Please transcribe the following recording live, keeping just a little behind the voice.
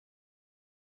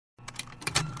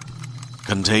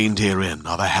Contained herein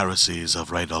are the heresies of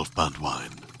Radolf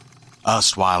Burntwine,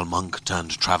 erstwhile monk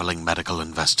turned traveling medical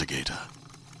investigator.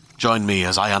 Join me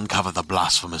as I uncover the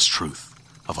blasphemous truth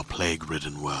of a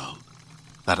plague-ridden world,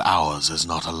 that ours is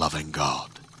not a loving God,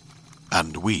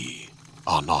 and we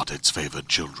are not its favored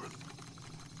children.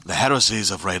 The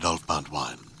heresies of Radolf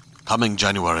Burntwine, coming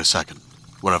January 2nd,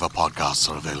 wherever podcasts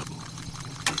are available.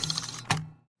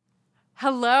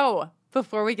 Hello.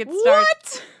 Before we get started.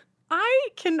 What? I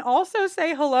can also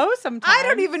say hello sometimes. I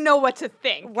don't even know what to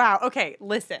think. Wow. Okay,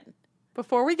 listen.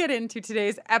 Before we get into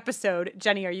today's episode,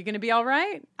 Jenny, are you going to be all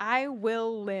right? I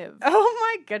will live. Oh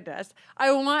my goodness.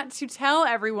 I want to tell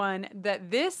everyone that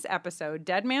this episode,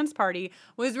 Dead Man's Party,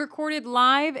 was recorded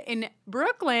live in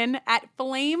Brooklyn at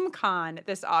FlameCon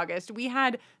this August. We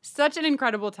had such an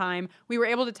incredible time. We were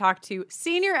able to talk to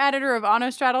senior editor of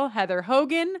Autostraddle, Heather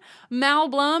Hogan, Mal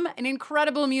Blum, an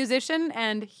incredible musician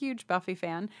and huge Buffy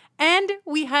fan, and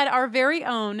we had our very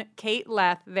own Kate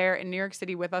Leth there in New York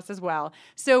City with us as well.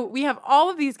 So we have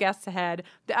all of these guests ahead.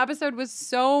 The episode was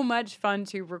so much fun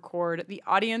to record. The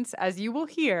audience, as you will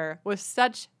hear, was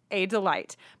such a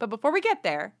delight. But before we get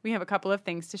there, we have a couple of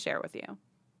things to share with you.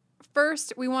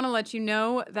 First, we want to let you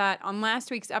know that on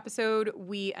last week's episode,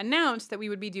 we announced that we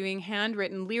would be doing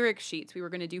handwritten lyric sheets. We were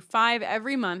going to do 5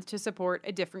 every month to support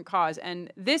a different cause.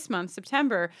 And this month,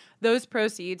 September, those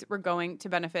proceeds were going to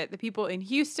benefit the people in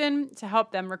Houston to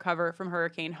help them recover from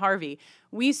Hurricane Harvey.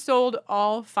 We sold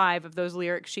all 5 of those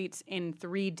lyric sheets in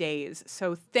 3 days.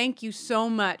 So thank you so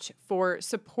much for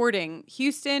supporting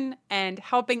Houston and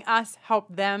helping us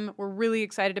help them. We're really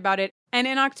excited about it. And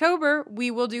in October,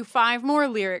 we will do 5 more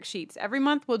lyric sheets. Every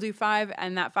month we'll do 5,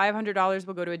 and that $500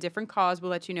 will go to a different cause.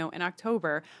 We'll let you know in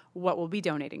October what we'll be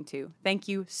donating to. Thank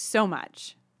you so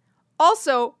much.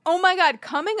 Also, oh my God,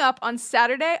 coming up on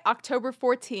Saturday, October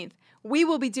 14th, we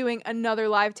will be doing another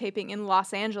live taping in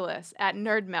Los Angeles at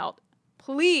Nerd Melt.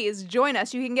 Please join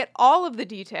us. You can get all of the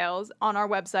details on our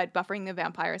website,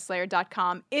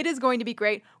 bufferingthevampireslayer.com. It is going to be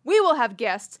great. We will have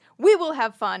guests. We will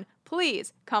have fun.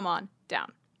 Please come on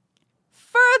down.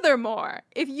 Furthermore,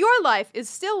 if your life is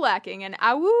still lacking an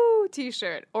AWOO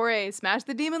t-shirt or a Smash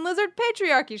the Demon Lizard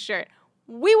Patriarchy shirt,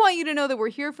 we want you to know that we're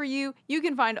here for you. You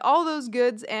can find all those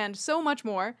goods and so much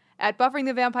more at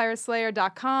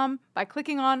bufferingthevampireslayer.com by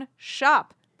clicking on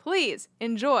Shop. Please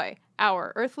enjoy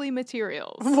our earthly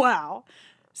materials. Wow.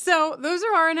 So those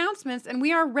are our announcements, and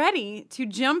we are ready to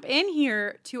jump in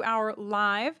here to our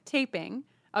live taping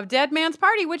of Dead Man's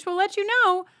Party, which will let you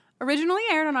know originally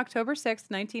aired on October 6th,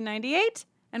 1998,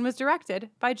 and was directed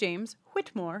by James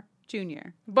Whitmore, Jr.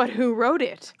 But who wrote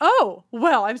it? Oh,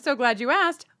 well, I'm so glad you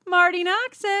asked. Marty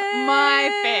Noxon! My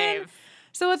fave.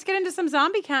 So let's get into some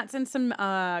zombie cats and some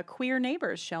queer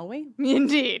neighbors, shall we?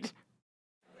 Indeed.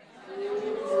 Do you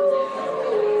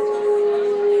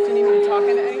need me to talk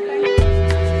into anything?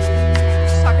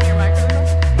 Just talk into your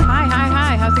microphone.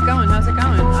 Hi. How's it going?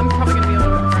 I'm probably going to be a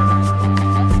little bit further.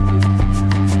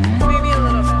 Maybe a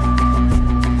little bit.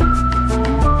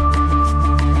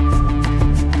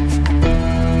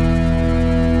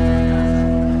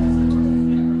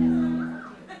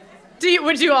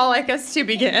 Would you all like us to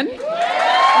begin?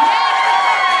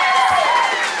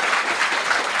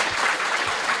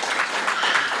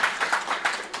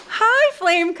 Hi,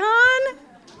 FlameCon.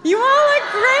 You all look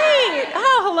great.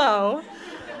 Oh, hello.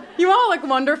 You all look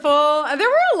wonderful. There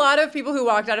were a lot of people who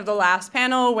walked out of the last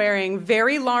panel wearing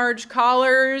very large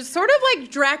collars, sort of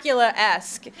like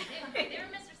Dracula-esque.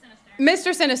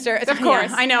 Mr. Sinister, of course.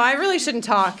 Yeah, I know, I really shouldn't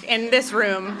talk in this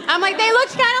room. I'm like, they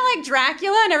looked kind of like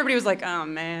Dracula, and everybody was like, oh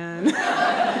man,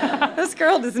 this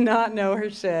girl does not know her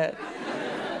shit.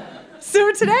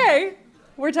 So today,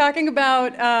 we're talking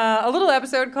about a little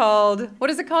episode called, what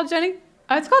is it called, Jenny?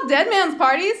 It's called Dead Man's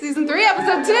Party, Season 3,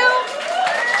 Episode 2.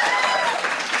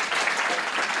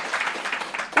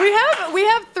 We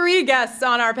have 3 guests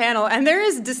on our panel, and there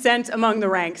is dissent among the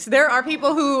ranks. There are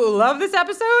people who love this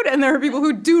episode, and there are people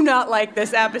who do not like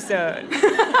this episode.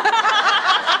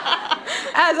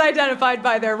 As identified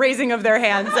by their raising of their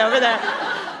hands over there.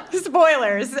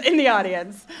 Spoilers in the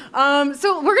audience.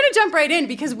 So we're going to jump right in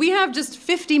because we have just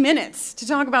 50 minutes to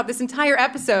talk about this entire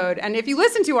episode. And if you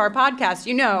listen to our podcast,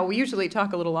 you know we usually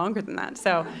talk a little longer than that.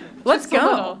 So let's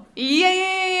go.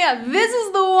 Yeah. This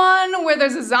is the one where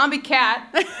there's a zombie cat.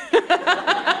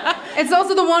 It's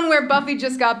also the one where Buffy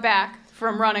just got back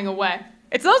from running away.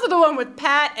 It's also the one with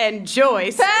Pat and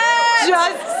Joyce. Pat!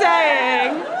 Just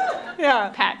saying.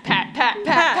 Yeah. Pat.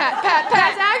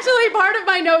 That's actually part of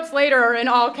my notes later are in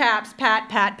all caps. Pat.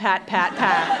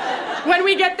 When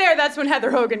we get there, that's when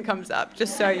Heather Hogan comes up,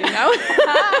 just so you know.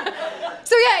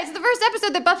 So yeah, it's the first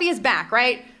episode that Buffy is back,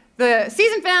 right? the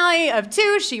season finale of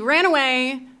 2, she ran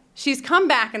away. She's come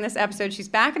back in this episode. She's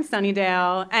back in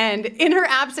Sunnydale, and in her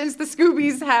absence, the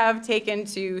Scoobies have taken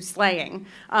to slaying,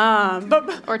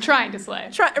 or trying to slay.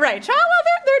 Right?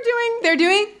 They're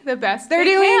doing the best. They're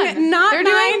they doing can. not They're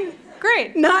 9, doing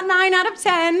great, not 9 out of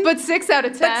 10, but 6 out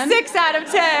of 10. But 6 out of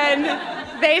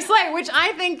 10, they slay, which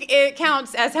I think it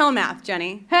counts as hell math,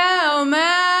 Jenny. Hell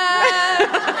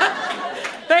math.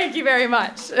 Thank you very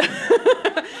much.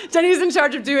 Jenny's in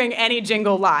charge of doing any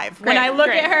jingle live. When I look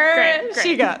at her,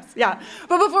 she goes. Yeah.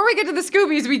 But before we get to the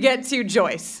Scoobies, we get to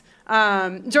Joyce.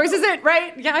 Joyce, is it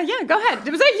right? Yeah, go ahead.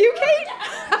 Was that you, Kate?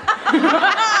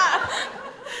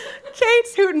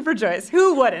 Kate's hooting for Joyce.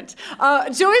 Who wouldn't?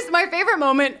 Joyce, my favorite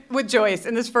moment with Joyce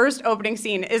in this first opening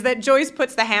scene is that Joyce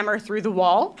puts the hammer through the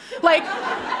wall. And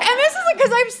this is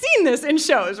because I've seen this in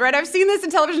shows, right? I've seen this in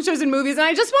television shows and movies, and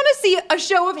I just want to see a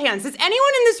show of hands. Has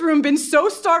anyone in this room been so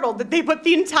startled that they put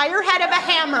the entire head of a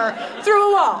hammer through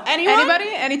a wall? Anyone? Anybody?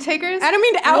 Any takers? I don't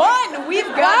mean to out. One. We've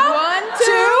got 1,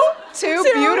 2.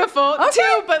 Beautiful.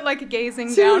 Okay. 2, but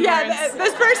gazing downwards. Yeah,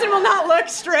 this person will not look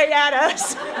straight at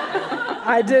us.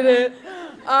 I did it.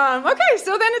 Okay,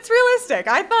 so then it's realistic.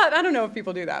 I don't know if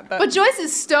people do that, But Joyce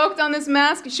is stoked on this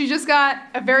mask. She just got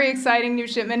a very exciting new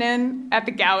shipment in at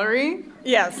the gallery.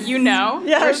 Yes.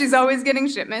 Yes. Where she's always getting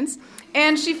shipments.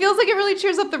 And she feels like it really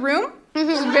cheers up the room.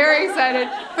 She's very excited.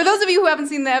 For those of you who haven't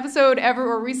seen the episode ever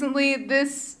or recently,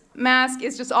 this mask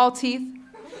is just all teeth.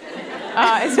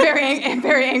 It's a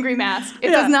very angry mask. It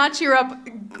does not cheer up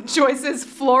Joyce's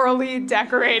florally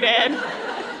decorated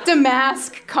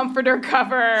damask comforter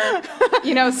cover,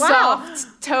 soft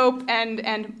taupe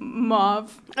and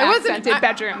mauve accented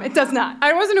bedroom. It does not.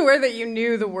 I wasn't aware that you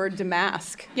knew the word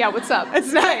damask. Yeah, what's up?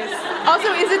 It's nice.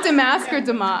 Also, is it damask or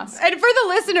damask? And for the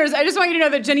listeners, I just want you to know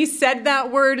that Jenny said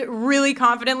that word really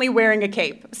confidently wearing a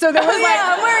cape. So there was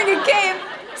I'm wearing a cape.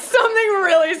 Something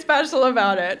really special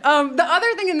about it. The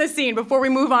other thing in this scene, before we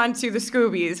move on to the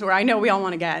Scoobies, where I know we all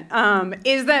want to get,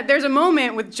 is that there's a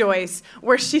moment with Joyce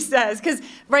where she says, because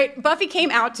Buffy came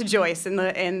out to Joyce in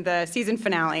the season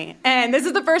finale, and this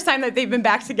is the first time that they've been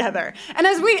back together. And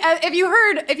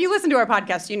if you listen to our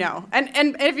podcast, you know,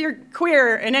 and if you're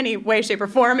queer in any way, shape, or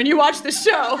form, and you watch the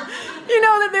show, you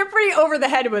know that they're pretty over the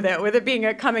head with it being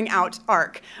a coming out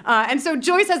arc. And so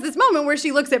Joyce has this moment where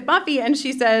she looks at Buffy and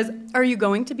she says, "Are you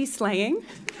going to be slaying?"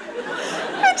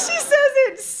 And she says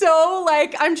it so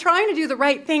I'm trying to do the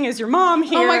right thing as your mom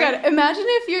here. Oh my God, imagine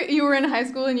if you were in high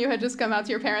school and you had just come out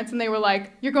to your parents and they were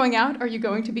like, "You're going out? Are you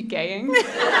going to be gaying?"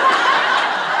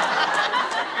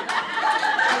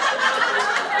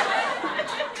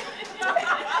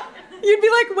 You'd be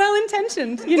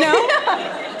well-intentioned, you know?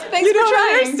 Thanks you for don't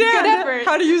trying. understand Good effort.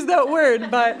 how to use that word,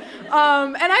 but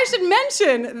and I should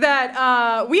mention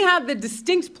that we had the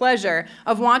distinct pleasure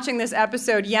of watching this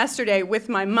episode yesterday with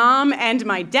my mom and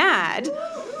my dad,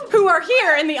 who are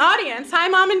here in the audience. Hi,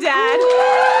 Mom and Dad.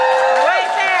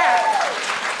 Right there.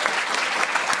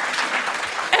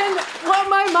 And what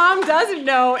my mom doesn't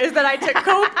know is that I took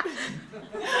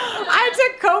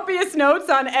copious notes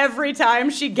on every time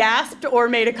she gasped or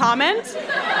made a comment.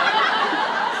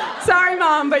 Sorry,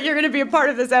 Mom, but you're going to be a part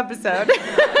of this episode.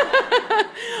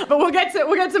 But we'll get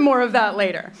to more of that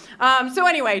later. So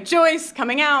anyway, Joyce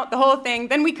coming out, the whole thing.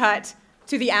 Then we cut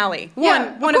to the alley.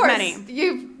 One of many.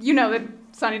 You know that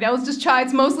Sunnydale is just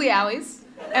it's mostly alleys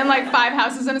and 5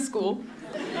 houses and a school.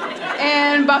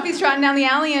 And Buffy's trotting down the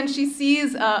alley and she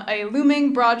sees a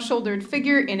looming, broad-shouldered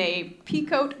figure in a pea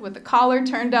coat with a collar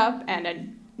turned up and a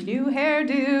new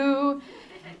hairdo.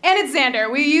 And it's Xander.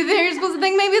 You're supposed to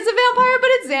think maybe it's a vampire, but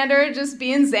it's Xander, just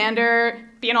being Xander,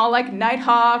 being all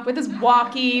Nighthawk with his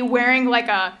walkie, wearing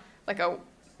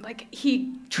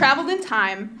he traveled in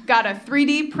time, got a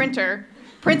 3D printer,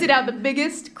 printed out the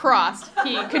biggest cross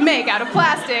he could make out of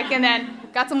plastic, and then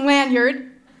got some lanyard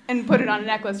and put it on a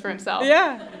necklace for himself.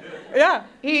 Yeah.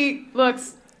 He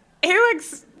looks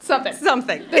something.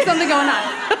 Something. There's something going on.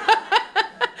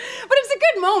 But it's a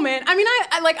good moment. I mean,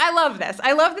 I love this.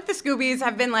 I love that the Scoobies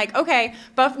have been okay,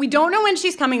 Buff, we don't know when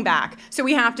she's coming back, so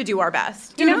we have to do our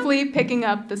best. Dutifully picking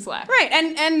up the slack. Right,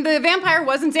 and the vampire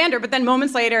wasn't Xander, but then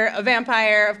moments later, a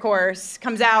vampire, of course,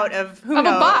 comes out of who knows?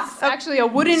 Of a box, actually, a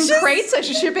wooden crate, a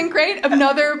shipping crate,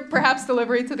 another perhaps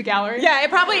delivery to the gallery. Yeah, it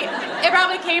probably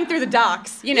came through the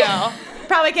docks, you know.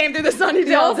 Probably came through the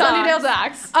Sunnydale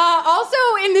docks. Also,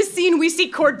 in this scene, we see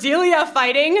Cordelia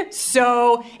fighting.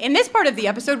 So, in this part of the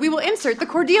episode, we will insert the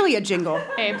Cordelia jingle.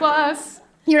 A+.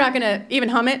 You're not gonna even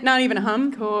hum it? Not even a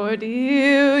hum?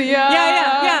 Cordelia.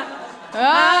 Yeah.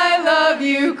 I love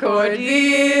you,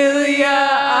 Cordelia.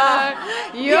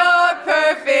 You're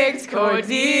perfect,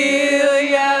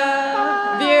 Cordelia.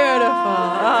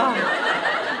 Beautiful. Oh.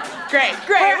 Great.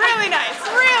 Really nice.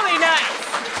 Really nice.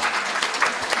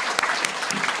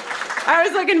 I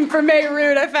was looking for May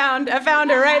Root. I found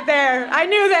her right there. I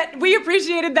knew that we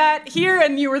appreciated that here,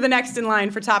 and you were the next in line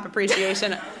for top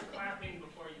appreciation. Clapping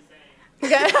before you sang.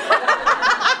 Okay.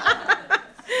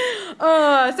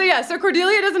 So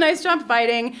Cordelia does a nice job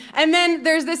fighting, and then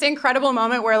there's this incredible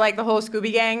moment where like the whole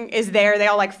Scooby Gang is there. They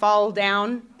all like fall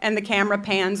down, and the camera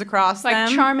pans across Like them.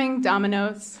 charming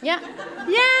dominoes. Yeah.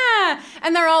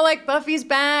 And they're all like, Buffy's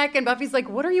back, and Buffy's like,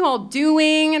 what are you all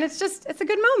doing? And it's a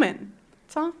good moment.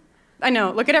 That's all. I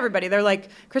know. Look at everybody. They're like,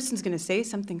 Kristen's gonna say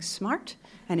something smart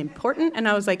and important, and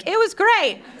I was like, it was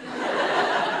great.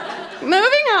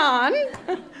 Moving on.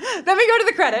 Then we go to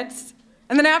the credits.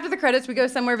 And then after the credits, we go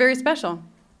somewhere very special.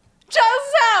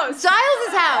 Giles' house!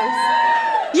 Giles'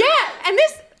 house! Yeah, and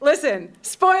listen,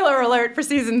 spoiler alert for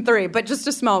season 3, but just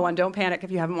a small one. Don't panic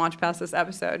if you haven't watched past this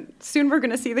episode. Soon we're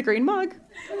gonna see the green mug.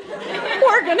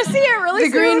 We're gonna see it really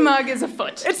soon. The green mug is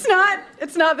afoot. It's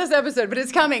not this episode, but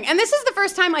it's coming. And this is the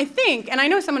first time I think, and I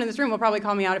know someone in this room will probably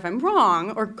call me out if I'm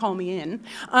wrong, or call me in.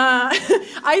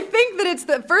 I think that it's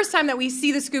the first time that we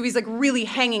see the Scoobies like really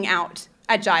hanging out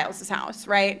at Giles' house,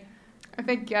 right? I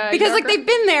think because like they've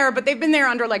been there, but they've been there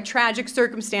under like tragic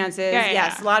circumstances. Yeah.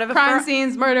 Yes, a lot of crime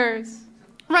scenes, murders.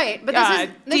 Right, but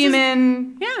this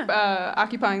demon. is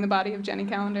occupying the body of Jenny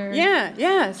Calendar. Yeah.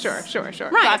 Yes. Sure. Right,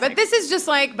 Classic. but this is just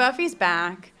like Buffy's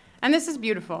back, and this is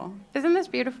beautiful. Isn't this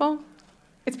beautiful?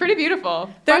 It's pretty beautiful.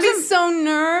 There's Buffy's so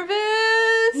nervous.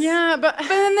 Yeah, but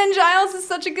then Giles is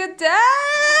such a good dad.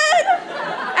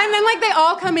 And then, like, they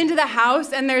all come into the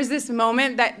house, and there's this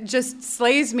moment that just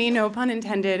slays me, no pun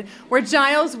intended, where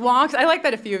Giles walks. I like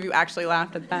that a few of you actually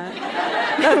laughed at that.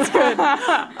 That's good.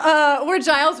 Where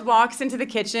Giles walks into the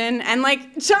kitchen, and, like,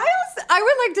 Giles, I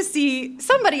would like to see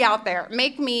somebody out there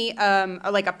make me,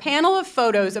 a panel of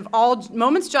photos of all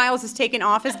moments Giles has taken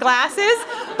off his glasses,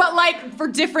 but, like, for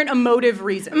different emotive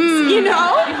reasons, you know?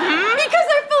 Mm-hmm. Because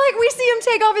I feel like we see him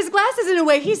take off his glasses in a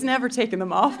way he's never taken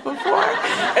them off before.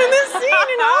 In this scene,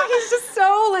 you know? He's just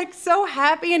so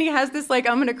happy, and he has this like,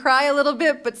 I'm gonna cry a little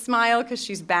bit, but smile because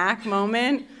she's back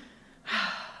moment.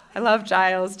 I love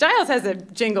Giles. Giles has a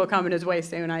jingle coming his way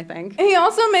soon, I think. He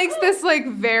also makes this like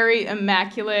very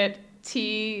immaculate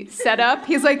tea setup.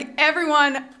 He's like,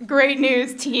 everyone, great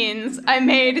news, teens. I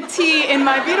made tea in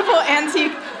my beautiful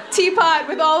antique teapot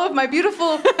with all of my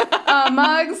beautiful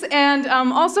mugs, and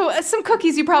also some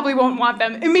cookies. You probably won't want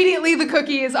them. Immediately the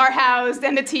cookies are housed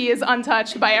and the tea is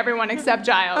untouched by everyone except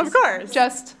Giles. Of course.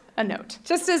 Just a note.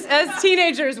 Just as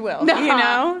teenagers will, you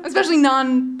know? Especially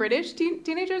non-British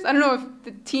teenagers. I don't know if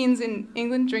the teens in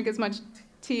England drink as much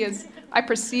tea as I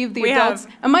perceive the adults.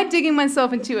 Am I digging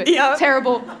myself into a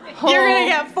terrible hole? You're going to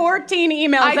get 14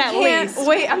 emails at least.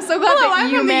 Wait, I'm so glad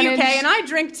that you managed. Hello, I'm from the UK and I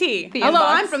drink tea. Hello,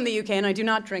 I'm from the UK and I do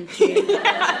not drink tea.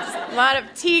 Yes. A lot of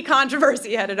tea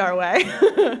controversy headed our way.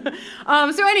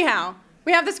 So anyhow,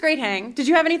 we have this great hang. Did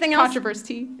you have anything else?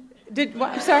 Controversy. What?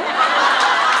 I'm sorry?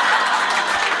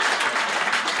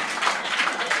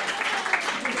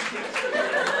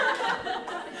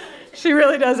 She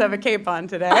really does have a cape on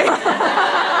today.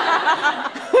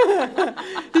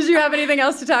 Did you have anything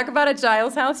else to talk about at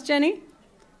Giles' house, Jenny?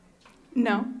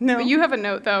 No. But you have a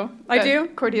note, though. I do?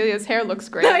 Cordelia's hair looks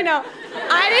great. I know.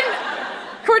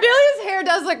 Cordelia's hair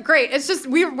does look great. It's just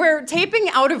we're taping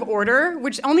out of order,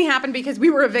 which only happened because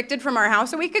we were evicted from our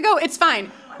house a week ago. It's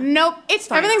fine. Nope, it's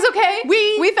fine. Everything's okay.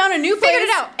 We found a new place. Figured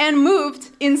it out. And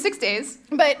moved in 6 days.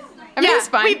 But everything's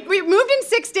fine. We moved in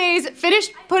 6 days,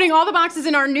 finished putting all the boxes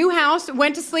in our new house,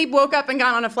 went to sleep, woke up, and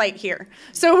got on a flight here.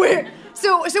 So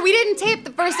we didn't tape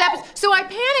the first episode. So I'm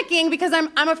panicking because I'm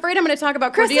afraid I'm going to talk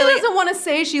about Cordelia. Kristen doesn't want to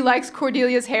say she likes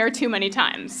Cordelia's hair too many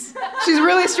times. She's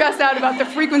really stressed out about the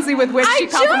frequency with which she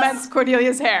compliments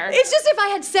Cordelia's hair. It's just if I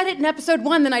had said it in episode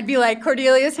 1, then I'd be like,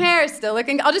 Cordelia's hair is still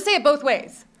looking. I'll just say it both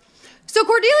ways. So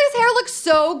Cordelia's hair looks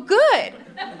so good.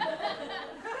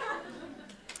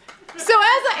 So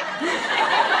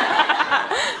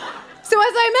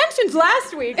as I mentioned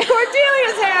last week,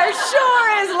 Cordelia's hair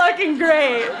sure is looking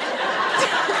great.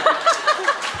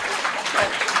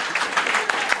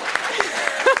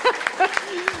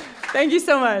 Thank you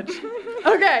so much.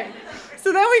 Okay,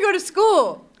 so then we go to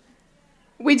school.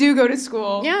 We do go to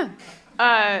school. Yeah.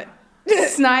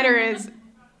 Snyder is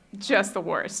just the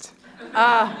worst.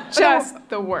 Just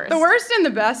the worst. The worst in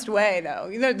the best way, though.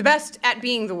 The best at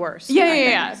being the worst.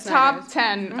 Yeah. Top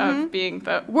 10 of being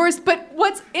the worst. But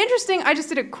what's interesting, I just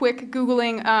did a quick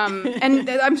Googling, and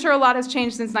I'm sure a lot has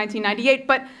changed since 1998,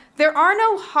 but there are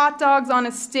no hot dogs on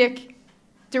a stick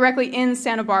directly in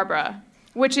Santa Barbara,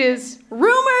 which is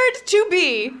rumored to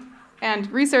be,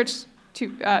 and research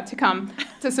to come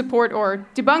to support or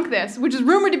debunk this, which is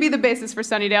rumored to be the basis for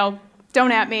Sunnydale.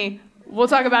 Don't at me. We'll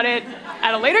talk about it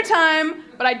at a later time,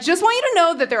 but I just want you to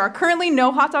know that there are currently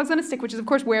no hot dogs on a stick, which is, of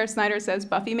course, where Snyder says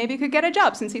Buffy maybe could get a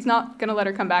job since he's not going to let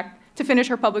her come back to finish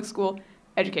her public school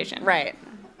education. Right.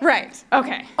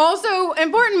 Okay. Also,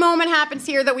 important moment happens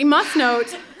here that we must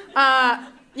note.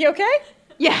 You okay?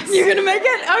 Yes. You're gonna make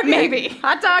it? Okay. Maybe.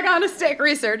 Hot dog on a stick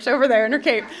research over there in her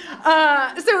cape.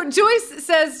 So Joyce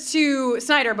says to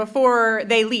Snyder before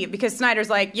they leave, because Snyder's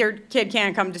like, your kid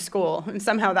can't come to school, and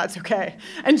somehow that's okay.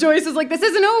 And Joyce is like, this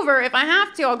isn't over. If I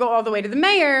have to, I'll go all the way to the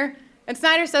mayor. And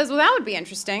Snyder says, well, that would be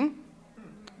interesting.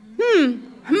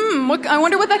 I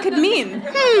wonder what that could mean.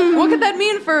 What could that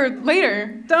mean for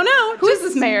later? Don't know. Who is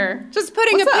this mayor? Just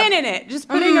putting What's a up? pin in it. Just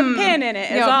putting a pin in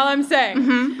it is all I'm saying.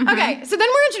 Okay, so then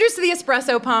we're introduced to the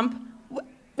espresso pump. We've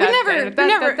never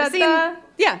seen...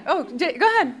 Yeah, go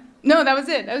ahead. No, that was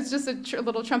it. That was just a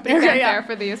little trumpet there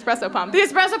for the espresso pump. The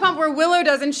espresso pump where Willow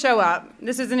doesn't show up.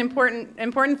 This is an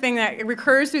important thing that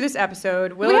recurs through this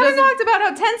episode. We haven't talked about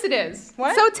how tense it is.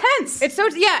 What? So tense.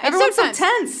 Everyone's so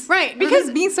tense. Right, because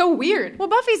it's being so weird. Well,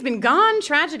 Buffy's been gone.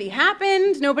 Tragedy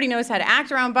happened. Nobody knows how to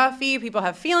act around Buffy. People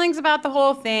have feelings about the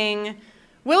whole thing.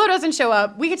 Willow doesn't show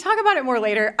up. We could talk about it more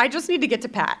later. I just need to get to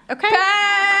Pat, okay?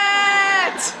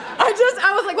 Pat!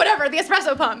 I was like, whatever, the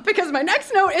espresso pump. Because my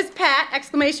next note is Pat,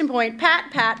 exclamation point,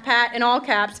 Pat, in all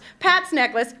caps. Pat's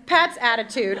necklace, Pat's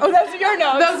attitude. Oh, those are your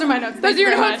notes. Those are my notes. Those are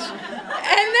your notes.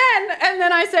 And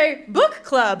then I say, book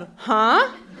club,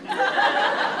 huh?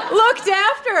 Looked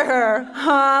after her,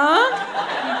 huh?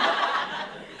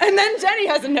 And then Jenny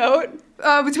has a note.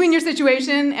 Between your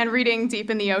situation and reading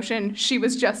Deep in the Ocean, she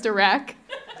was just a wreck.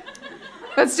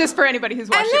 That's just for anybody who's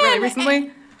watched it really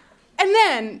recently. And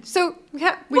then, so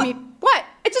we need... What?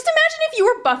 Just imagine if you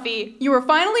were Buffy, you were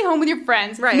finally home with your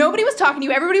friends, nobody was talking to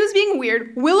you, everybody was being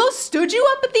weird, Willow stood you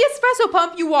up at the espresso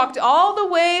pump, you walked all the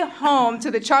way home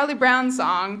to the Charlie Brown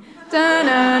song.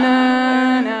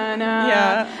 Da-na-na-na-na.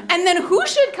 Yeah. And then who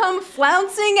should come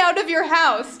flouncing out of your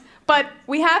house? But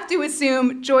we have to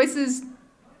assume Joyce's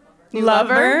new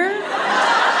lover.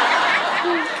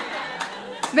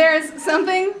 There's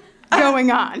something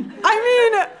going on.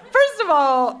 I mean, first of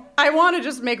all, I want to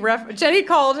just make Jenny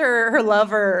called her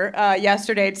lover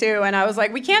yesterday, too, and I was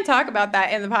like, we can't talk about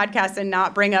that in the podcast and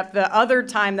not bring up the other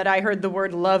time that I heard the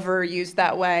word lover used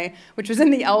that way, which was in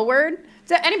the L word.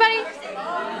 Anybody?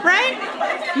 Right?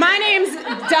 My name's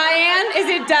Diane. Is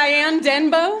it Diane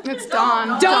Denbo? It's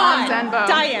Dawn. Dawn Denbo.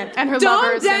 Diane. And her Dawn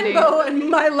lover, Cindy. Denbo and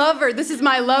my lover. This is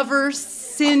my lover,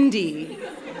 Cindy.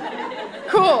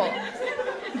 Cool.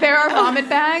 There are vomit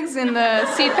bags in the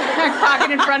seat back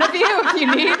pocket in front of you if you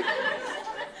need.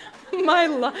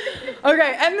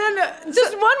 Okay, and then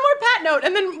just one more Pat note,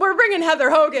 and then we're bringing Heather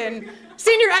Hogan,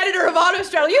 senior editor of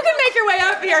Autostraddle. You can make your way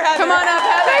up here, Heather. Come on up,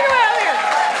 Heather. Make your way up here.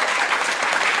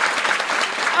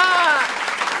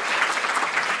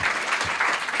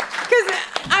 Because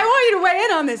I want you to weigh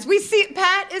in on this. We see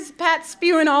Pat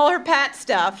spewing all her Pat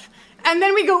stuff, and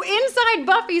then we go inside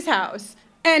Buffy's house,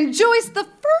 and Joyce, the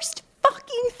first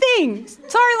fucking thing,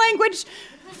 sorry language,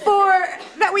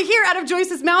 that we hear out of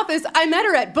Joyce's mouth is, I met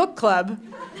her at book club.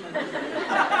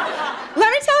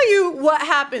 Let me tell you what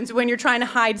happens when you're trying to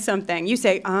hide something. You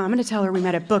say, I'm going to tell her we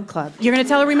met at book club. You're going to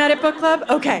tell her we met at book club?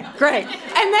 Okay, great.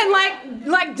 And then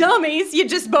like dummies, you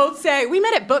just both say, we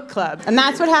met at book club. And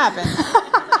that's what happened.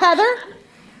 Heather?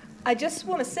 I just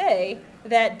want to say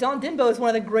that Dawn Denbo is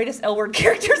one of the greatest L-word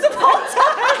characters of all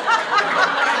time.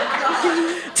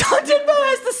 Dawn Denbo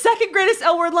has the second greatest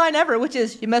L-word line ever, which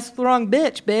is, you messed with the wrong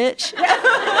bitch.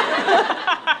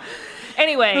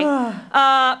 Anyway,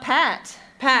 Pat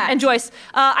and Joyce.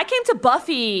 I came to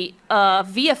Buffy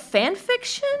via fan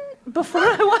fiction before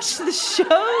I watched the show.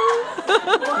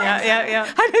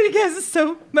 Yeah. I know you guys are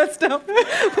so messed up. But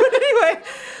anyway,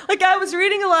 I was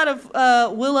reading a lot of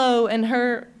Willow and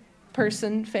her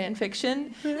person fan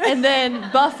fiction, and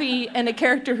then Buffy and a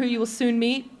character who you will soon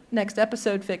meet next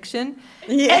episode fiction.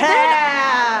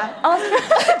 Yeah.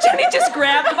 Jenny just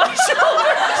grabbed my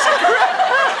shoulder.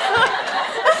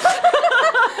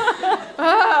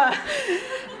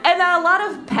 And a lot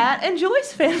of Pat and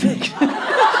Joyce fan fiction.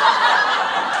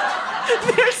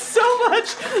 There's so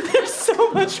much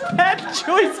Pat and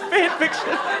Joyce fan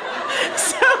fiction.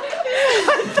 So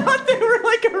I thought they were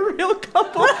like a real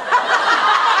couple.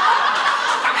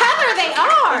 Heather, they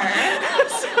are.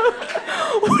 So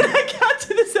when I got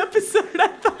to this episode, I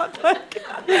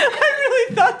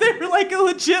really thought they were like a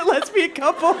legit lesbian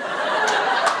couple.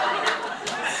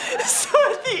 So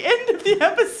at the end of the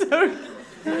episode,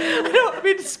 I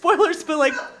mean spoilers,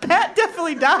 but Pat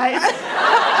definitely dies.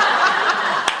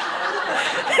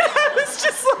 And I was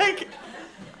just like,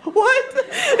 what?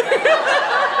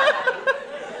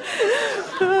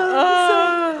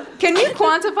 Can you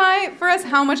quantify for us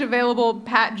how much available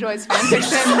Pat Joyce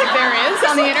fanfiction there is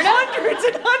on the internet? Hundreds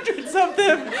and hundreds of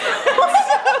them.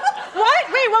 What?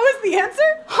 Wait, what was the answer?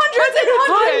 Hundreds and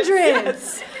hundreds.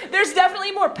 Yes. There's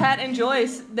definitely more Pat and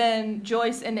Joyce than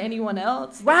Joyce and anyone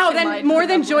else. Wow, in my then more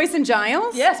than discovery. Joyce and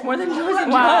Giles? Yes, more than Joyce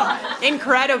and Wow. Giles.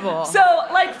 Incredible. So,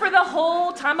 like, for the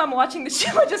whole time I'm watching the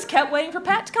show, I just kept waiting for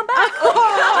Pat to come back.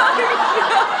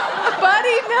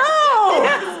 Buddy,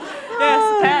 no!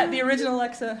 Yes, Pat, the original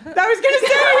Alexa. I was going to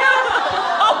say,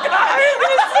 Oh, God!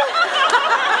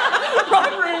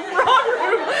 Wrong room.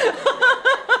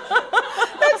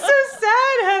 that's so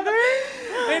sad, Heather.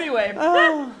 Anyway,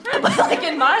 Oh. but, like,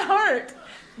 in my heart,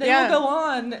 they Yeah. will go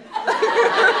on.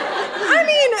 I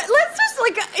mean, let's just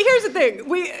here's the thing.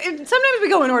 Sometimes we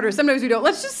go in order, sometimes we don't.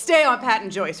 Let's just stay on Pat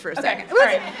and Joyce for a second. all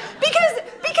right. Because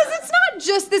it's not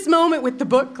just this moment with the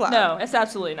book club. No, it's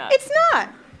absolutely not. It's not.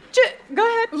 Go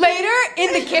ahead. Later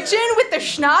in the kitchen with the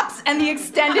schnapps and the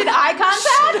extended eye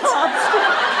contact.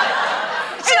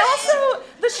 And also,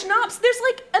 the schnapps, there's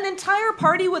like an entire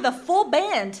party with a full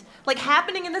band, like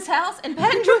happening in this house, and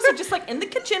Pat and Joyce are just like in the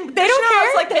kitchen with They the don't schnapps,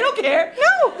 care. like they don't care.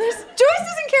 No, Joyce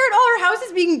doesn't care at all. Her house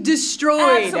is being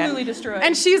destroyed. Absolutely destroyed.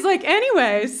 And she's like,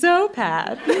 anyway, so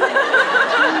Pat. Tell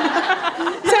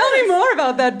me more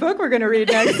about that book we're going to read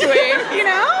next week, you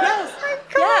know? Yes. My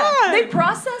God. Yeah, they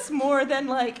process more than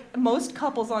like most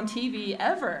couples on TV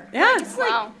ever. Yeah. Like, it's like,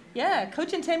 Wow. yeah,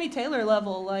 Coach and Tammy Taylor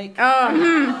level, like.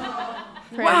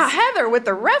 Wow, Heather with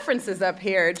the references up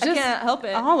here. Just I can't help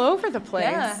it. all over the place.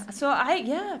 Yeah. So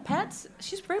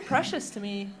she's very precious to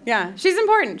me. Yeah, she's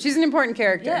important. She's an important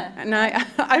character. Yeah. And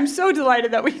I'm so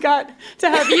delighted that we got to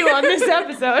have you on this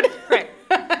episode. Right.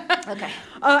 Okay.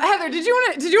 Heather, did you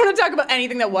want to talk about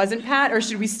anything that wasn't Pat, or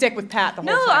should we stick with Pat the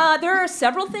whole No, time? there are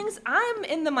several things. I'm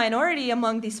in the minority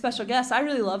among these special guests. I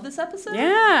really love this episode.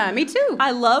 Yeah, me too.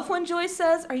 I love when Joyce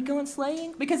says, "Are you going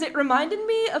sleighing?" Because it reminded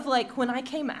me of like when I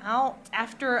came out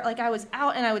after like I was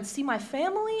out and I would see my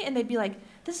family and they'd be like,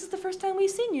 "This is the first time we've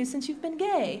seen you since you've been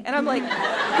gay," and I'm like,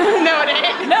 No, it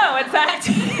ain't. "No, in fact,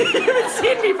 you haven't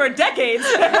seen me for decades.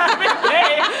 I've been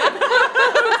gay.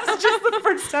 This is just the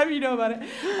first time you know about it."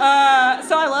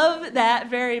 So I love that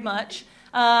very much.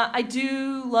 I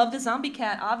do love the zombie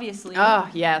cat, obviously. Oh,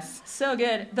 yes. So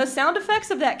good. The sound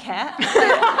effects of that cat.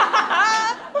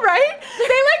 Right?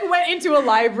 They went into a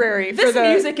library for This the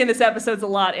music in this episode's a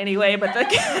lot anyway, but the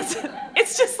cats,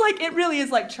 it's just like, it really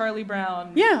is like Charlie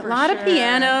Brown. Yeah, a for lot of sure.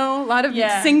 piano, a lot of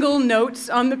Yeah. single notes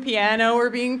on the piano were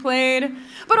being played.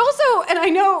 But also, and I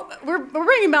know we're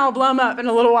bringing Mal Blum up in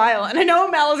a little while, and I know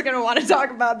Mal is going to want to talk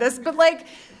about this, but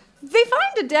they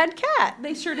find a dead cat.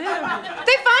 They sure do. They find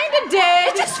a dead.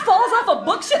 It just falls off a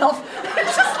bookshelf.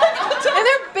 It's just like In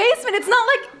their basement, it's not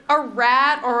like a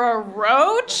rat or a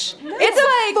roach. It's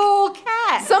like full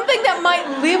cat. something that might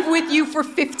live with you for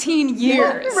 15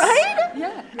 years. Right?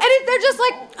 Yeah. And they're just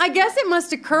like, I guess it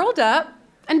must have curled up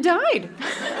and died.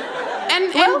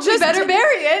 And Well, just we better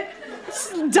bury it.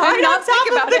 died and not on think top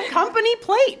about of the it. company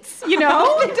plates, you know?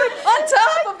 On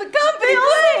top of the company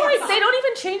plate. They don't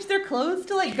even change their clothes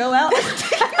to like go out. She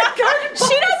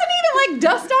doesn't even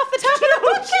dust off the top of the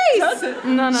bookcase. doesn't.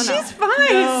 No. She's fine.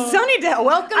 No. Sunnydale.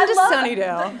 Welcome to love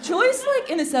Sunnydale. Joyce, like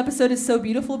in this episode, is so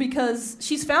beautiful because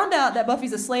she's found out that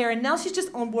Buffy's a Slayer, and now she's just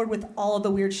on board with all of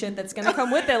the weird shit that's gonna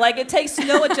come with it. Like it takes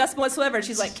no adjustment whatsoever.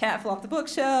 She's like, cat fell off the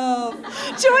bookshelf.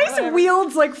 Joyce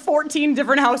wields 14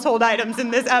 different household items in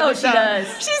this episode. Oh, she does.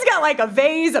 She's got a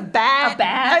vase, a bat. A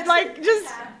bat. And just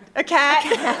a cat.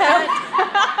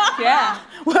 Yeah.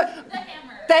 What?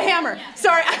 The hammer.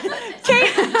 Sorry.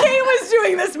 Kate was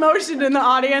doing this motion in the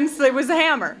audience. It was a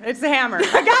hammer. It's a hammer.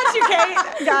 I got you,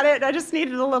 Kate. Got it. I just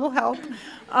needed a little help.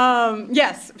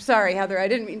 Yes. Sorry, Heather. I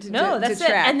didn't mean to No, to that's it.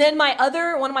 track. And then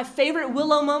one of my favorite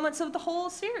Willow moments of the whole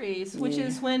series, which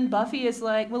is when Buffy is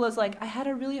like, Willow's like, "I had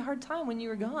a really hard time when you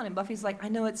were gone," and Buffy's like, "I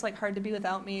know it's hard to be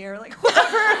without me," or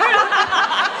whatever.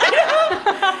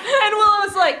 And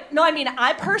Willow's like, "No, I mean,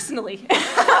 I personally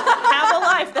have a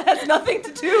life that has nothing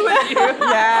to do with you."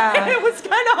 Yeah. And it was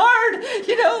kind of hard,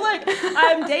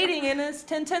 I'm dating in a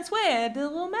tense way. I did a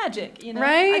little magic,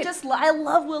 Right. I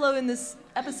love Willow in this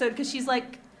episode because she's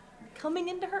coming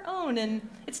into her own, and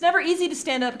it's never easy to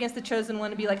stand up against the chosen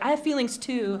one and be like, "I have feelings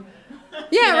too."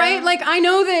 Yeah, know? right? I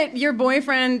know that your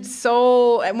boyfriend's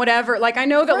soul and whatever, I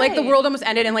know that, the Right. world almost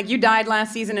ended and, you died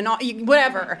last season and all,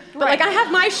 whatever. But, Right. I have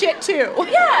my shit, too.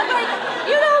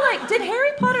 Yeah, did Harry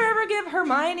Potter ever give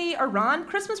Hermione or Ron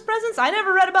Christmas presents? I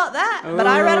never read about that, but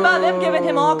I read about them giving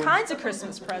him all kinds of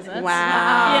Christmas presents.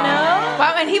 Wow. You know?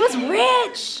 Wow, and he was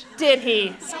rich. Did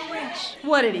he? So rich.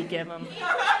 What did he give him?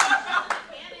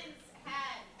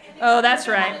 Oh, that's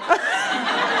right.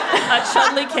 A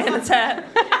Chudley Cannon's hat.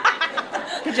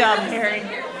 Good job, Harry.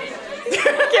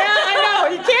 I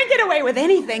know. You can't get away with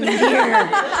anything in here.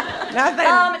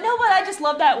 Nothing. No, but I just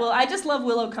love that Willow. I just love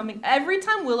Willow coming. Every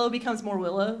time Willow becomes more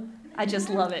Willow, I just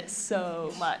love it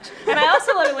so much. And I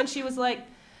also love it when she was like,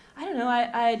 I don't know,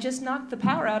 I just knocked the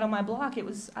power out on my block. It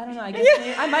was, I don't know, I guess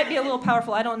maybe, I might be a little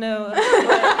powerful, I don't know.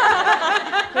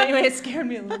 But anyway, it scared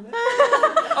me a little bit.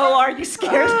 Oh, are you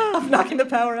scared of knocking the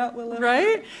power out, Willow?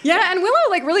 Right? Yeah, and Willow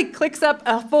like really clicks up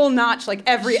a full notch like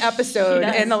every episode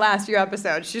does. in the last few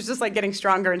episodes. She's just like getting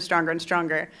stronger and stronger and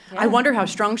stronger. I wonder how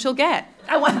strong she'll get.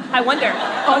 I wonder.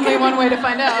 Only one way to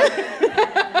find out.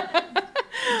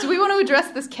 Do we want to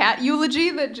address this cat eulogy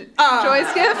that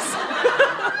Joyce gives?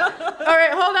 All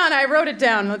right, hold on. I wrote it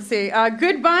down. Let's see.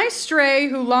 Goodbye, stray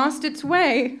who lost its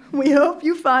way. We hope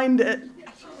you find it.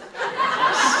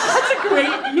 That's a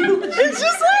great eulogy. It's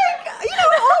just like, you know,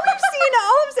 all I'm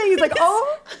saying is like,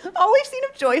 all we've seen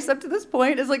of Joyce up to this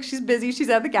point is like she's busy, she's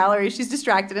at the gallery, she's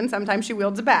distracted, and sometimes she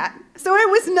wields a bat. So it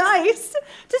was nice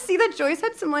to see that Joyce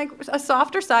had some like a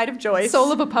softer side of Joyce.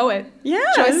 Soul of a poet. Yeah.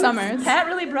 Joyce Summers. Pat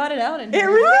really brought it out in It her.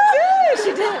 really did.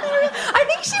 She did. I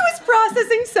think she was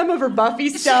processing some of her Buffy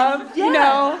stuff, you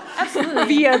know, absolutely.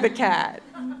 via the cat.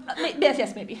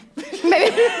 Yes, maybe.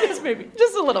 Maybe. Just maybe.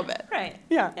 Just a little bit. Right.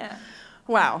 Yeah.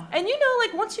 Wow. And you know,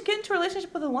 like once you get into a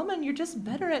relationship with a woman, you're just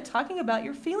better at talking about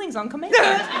your feelings on command.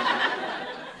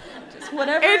 Just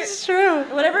whatever. It's true.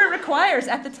 Whatever it requires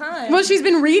at the time. Well, she's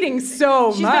been reading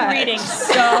so She's much. been reading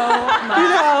so much. You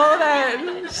know,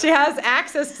 that she has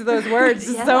access to those words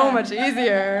so much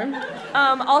easier.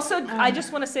 Also, I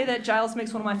just want to say that Giles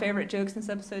makes one of my favorite jokes in this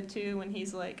episode too, when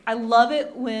he's like, I love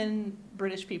it when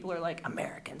British people are like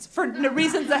Americans for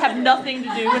reasons that have nothing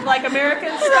to do with like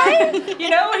Americans, right? You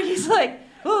know, and he's like,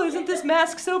 oh, isn't this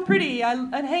mask so pretty?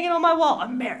 I'm hanging on my wall,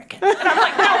 American. And I'm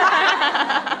like,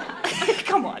 no.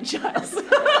 Come on, Giles. He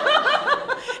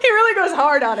really goes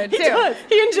hard on it too. does.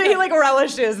 He like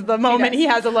relishes the moment he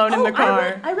has alone in the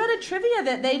car. I read a trivia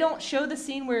that they don't show the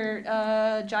scene where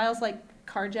Giles like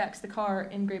carjacks the car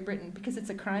in Great Britain because it's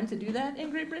a crime to do that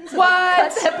in Great Britain. So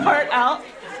What? they cut that part out.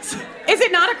 Is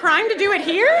it not a crime to do it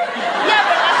here?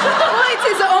 Yeah, but it's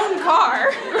his own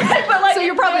car. Right, but like, So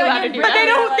you're probably allowed to do But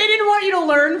that. they didn't want you to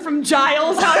learn from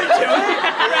Giles how to do it.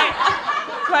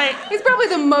 Right. He's probably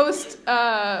the most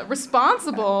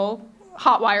responsible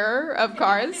hotwirer of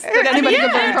cars that anybody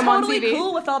could learn from totally on TV.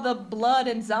 cool with all the blood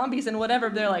and zombies and whatever.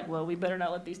 They're like, well, we better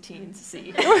not let these teens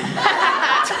see.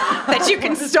 That you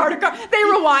can start a car. They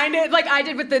rewind it like I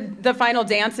did with the final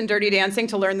dance in Dirty Dancing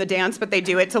to learn the dance, but they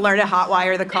do it to learn to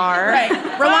hotwire the car. Right.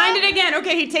 Rewind it again.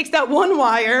 Okay, he takes that one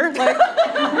wire. Like,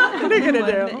 what are you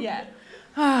gonna do? Yeah.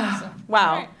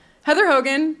 Wow. Heather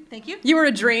Hogan, Thank you. you were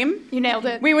a dream. You nailed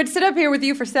it. We would sit up here with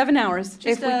you for 7 hours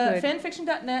Just if we could.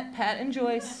 fanfiction.net, Pat and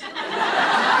Joyce. They're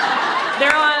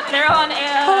on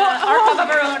Archive of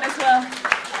Our Own as well.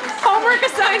 Homework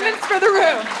assignments for the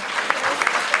room.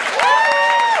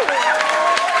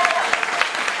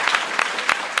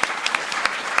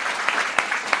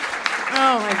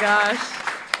 Oh my gosh.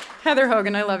 Heather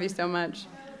Hogan, I love you so much.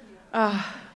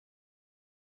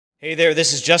 Hey there,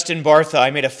 this is Justin Bartha.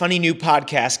 I made a funny new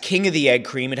podcast, King of the Egg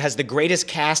Cream. It has the greatest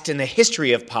cast in the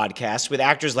history of podcasts with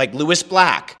actors like Louis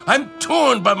Black, I'm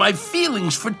torn by my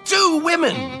feelings for 2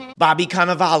 women. Bobby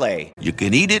Cannavale, You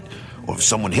can eat it, or if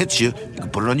someone hits you, you can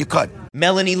put it on your cut.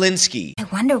 Melanie Linsky, I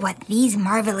wonder what these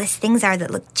marvelous things are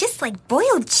that look just like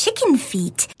boiled chicken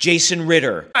feet. Jason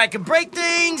Ritter, I can break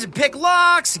things and pick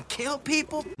locks and kill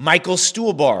people. Michael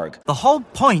Stuhlbarg, The whole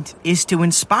point is to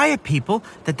inspire people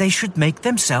that they should make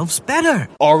themselves better.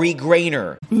 Ari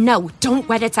Grainer, No, don't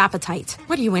whet its appetite.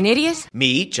 What are you, an idiot?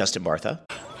 me, Justin Bartha,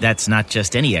 That's not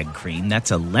just any egg cream,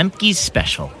 that's a Lemke's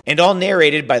special. and all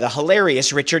narrated by the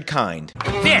hilarious Richard Kind.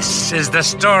 This is the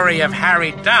story of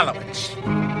Harry Dalowitz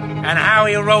and how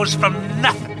he rose from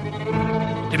nothing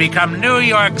to become New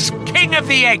York's King of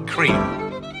the Egg Cream.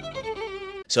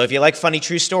 So if you like funny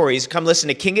true stories, come listen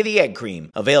to King of the Egg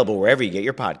Cream, available wherever you get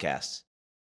your podcasts.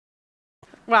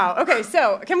 Wow. Okay,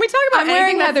 so can we talk about I'm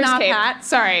wearing anything that's Heather's not cape. Pat?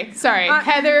 Sorry.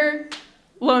 Heather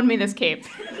loaned me this cape.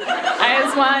 I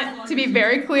just want to be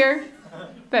very clear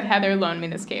that Heather loaned me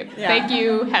this cape. Yeah. Thank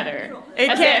you, Heather. It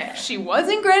As can't- if she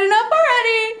wasn't great enough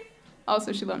already.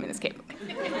 Also, she loaned me this cape.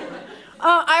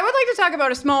 I would like to talk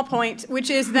about a small point, which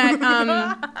is that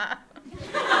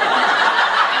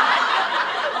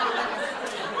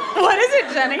what is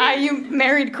it, Jenny. You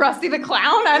married Krusty the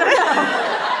Clown? I don't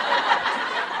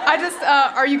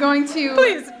know. Are you going to...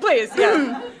 Please,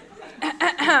 yes.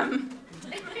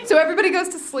 So everybody goes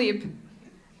to sleep,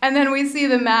 and then we see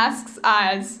the mask's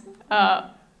eyes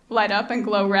light up and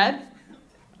glow red,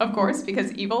 of course,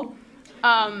 because evil.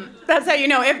 That's how you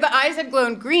know. If the eyes had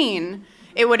glowed green,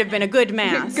 it would have been a good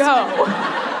mask. Go.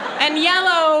 And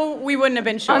yellow, we wouldn't have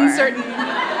been sure. Uncertain.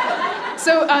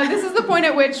 So this is the point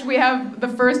at which we have the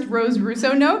first Rose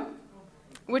Russo note,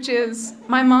 which is,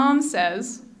 my mom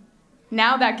says,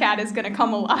 now that cat is gonna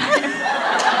come alive.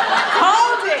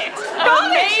 Called it!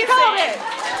 Amazing! Called it!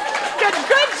 Good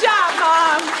job,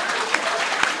 Mom!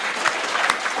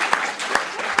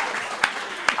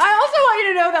 I also want you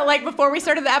to know that, like, before we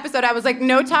started the episode, I was like,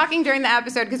 no talking during the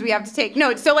episode because we have to take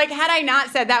notes. So, like, had I not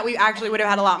said that, we actually would have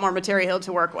had a lot more material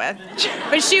to work with.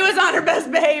 But she was on her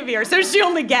best behavior, so she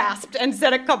only gasped and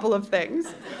said a couple of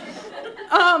things.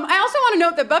 I also want to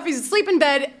note that Buffy's asleep in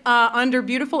bed under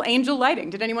beautiful angel lighting.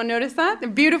 Did anyone notice that? The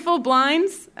beautiful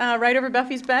blinds right over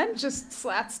Buffy's bed. Just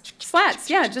slats. Slats,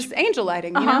 yeah, just angel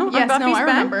lighting, you know? Yes, on Buffy's I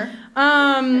bed.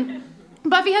 remember.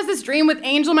 Buffy has this dream with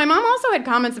Angel. My mom also had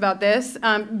comments about this.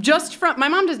 My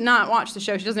mom does not watch the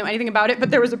show. She doesn't know anything about it, but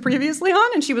there was a previously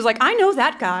on, and she was like, I know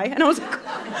that guy. And I was like, what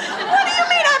do you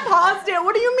mean I paused it?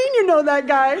 What do you mean you know that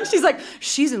guy? And she's like,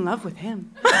 she's in love with him.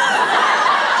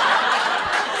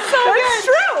 It's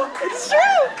true. It's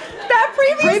true. That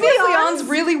previously ons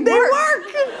really work. They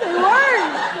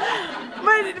work.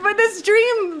 But this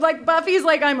dream, like, Buffy's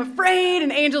like, I'm afraid,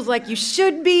 and Angel's like, you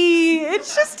should be.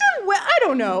 It's just I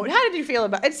don't know. How did you feel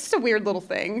about it? It's just a weird little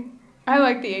thing. I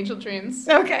like the angel dreams.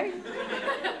 Okay.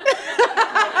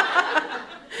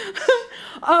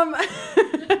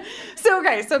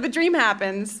 So the dream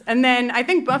happens, and then I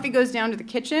think Buffy goes down to the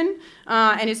kitchen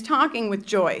and is talking with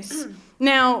Joyce.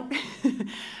 Now,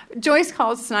 Joyce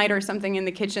calls Snyder something in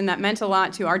the kitchen that meant a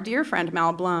lot to our dear friend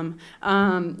Mal Blum.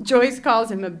 Joyce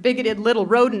calls him a bigoted little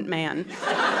rodent man.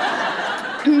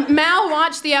 Mal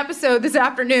watched the episode this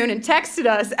afternoon and texted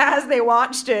us as they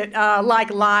watched it, like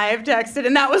live texted,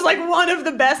 and that was like one of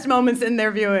the best moments in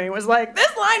their viewing. It was like,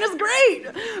 this line is great!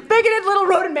 Bigoted little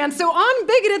rodent man. So on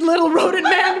Bigoted Little Rodent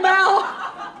Man, Mal,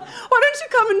 why don't you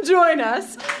come and join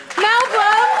us? Mal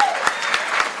Blum.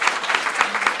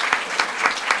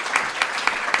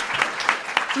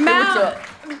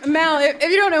 Mal, if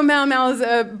you don't know Mal is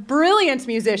a brilliant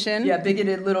musician. Yeah,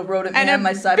 Bigoted Little Rodent Man,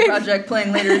 my side project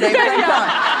playing later today.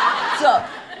 What's up?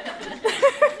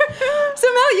 So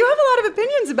Mal, you have a lot of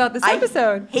opinions about this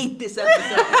episode. I hate this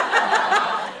episode.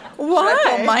 Why? Should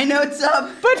I pull my notes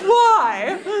up? But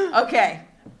why? Okay,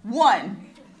 1.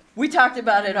 We talked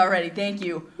about it already, thank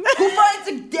you. Who finds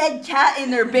a dead cat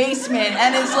in their basement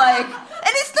and is like... And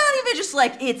it's not even just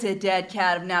like, it's a dead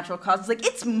cat of natural causes. Like,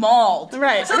 it's mauled.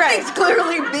 Right, Something's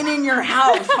clearly been in your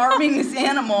house harming this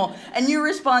animal. And your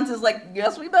response is like,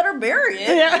 guess we better bury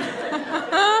it.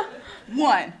 Yeah.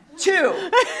 1.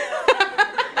 2.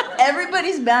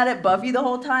 Everybody's mad at Buffy the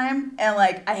whole time. And,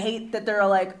 like, I hate that they're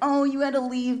like, oh, you had to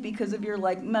leave because of your,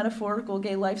 like, metaphorical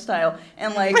gay lifestyle.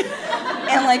 And, like,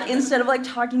 instead of, like,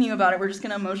 talking to you about it, we're just going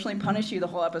to emotionally punish you the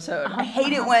whole episode. I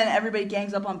hate it when everybody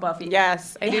gangs up on Buffy.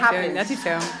 Yes, I do too. I do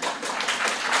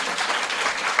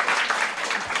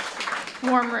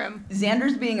too. Warm room.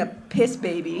 Xander's being a piss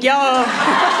baby. Yo!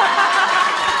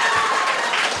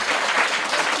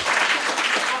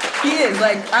 He is,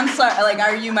 like, I'm sorry, like,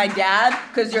 are you my dad?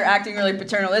 Because you're acting really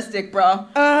paternalistic, bro.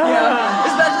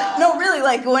 Especially, no, really,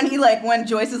 like, when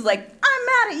Joyce is like, I'm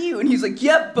mad at you, and he's like,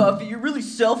 yep, Buffy, you're really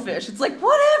selfish. It's like,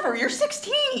 whatever, you're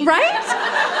 16. Right?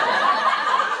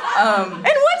 And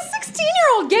what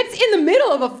 16-year-old gets in the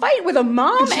middle of a fight with a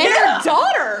mom and her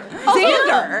daughter?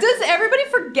 Xander. Does everybody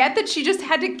forget that she just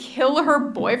had to kill her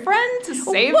boyfriend to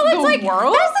save the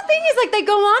world? That's the thing is, like, they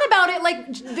go on about it,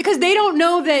 like, because they don't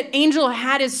know that Angel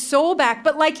had his soul back,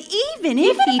 but, like, even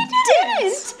if he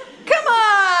didn't, come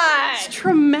on! It's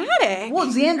traumatic. Well,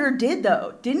 Xander did,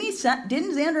 though. Didn't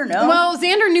Xander know? Well,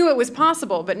 Xander knew it was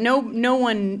possible, but no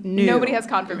one knew. Nobody has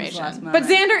confirmation. But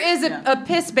Xander is a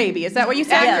piss baby. Is that what you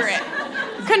said? Accurate.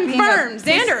 Confirmed.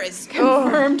 Xander is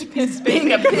confirmed piss baby.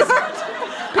 Being a piss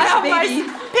baby.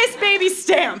 Piss baby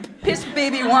stamp. Piss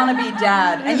baby wannabe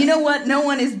dad. And you know what? No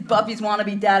one is Buffy's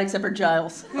wannabe dad except for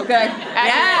Giles. Okay?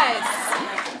 Yes.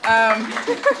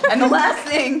 And the last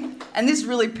thing, and this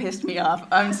really pissed me off.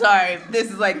 I'm sorry.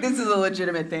 This is a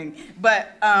legitimate thing.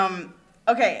 But,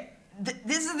 okay.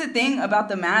 This is the thing about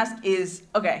the mask is,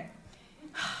 okay.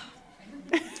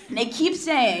 They keep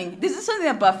saying, this is something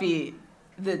that Buffy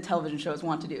the television shows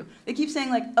want to do. They keep saying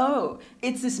like, oh,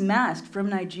 it's this mask from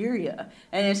Nigeria.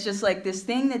 And it's just like this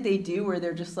thing that they do where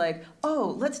they're just like,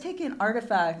 oh, let's take an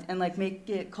artifact and like make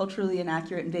it culturally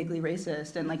inaccurate and vaguely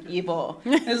racist and like evil.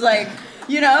 It's like,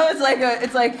 you know, it's like,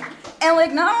 and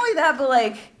like not only that, but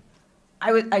like,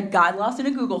 I got lost in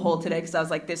a Google hole today because I was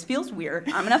like, this feels weird.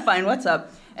 I'm gonna find what's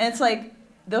up. And it's like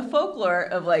the folklore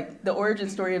of like the origin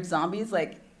story of zombies,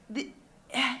 like,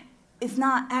 it's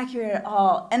not accurate at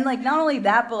all. And like not only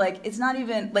that, but like it's not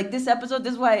even like this episode,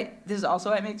 this is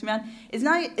also why it makes me mad. It's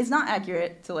not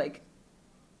accurate to like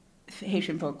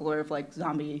Haitian folklore of like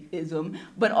zombieism,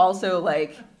 but also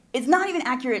like it's not even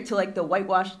accurate to like the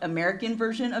whitewashed American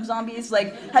version of zombies.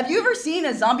 Like, have you ever seen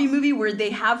a zombie movie where they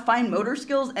have fine motor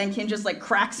skills and can just like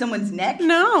crack someone's neck?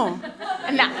 No.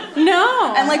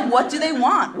 No. And like, what do they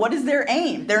want? What is their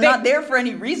aim? They're not there for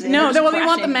any reason. No, they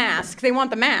want the mask. They want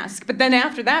the mask. But then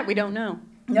after that, we don't know.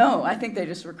 No, I think they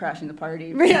just were crashing the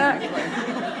party.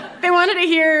 Yeah. They wanted to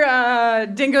hear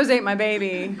Dingoes Ate My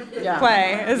Baby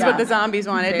play, is what the zombies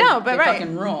wanted. They right.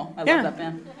 fucking rule. I love that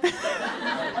band.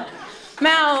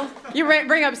 Mal, you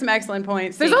bring up some excellent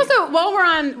points. There's also,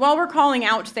 while we're calling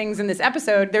out things in this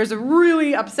episode, there's a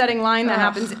really upsetting line that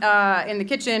happens in the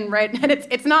kitchen, right? And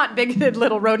it's not bigoted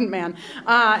little rodent man.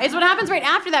 It's what happens right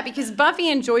after that, because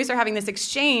Buffy and Joyce are having this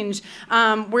exchange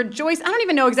where Joyce, I don't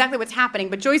even know exactly what's happening,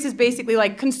 but Joyce is basically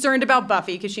like concerned about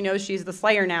Buffy because she knows she's the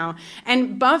Slayer now.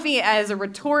 And Buffy, as a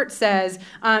retort, says,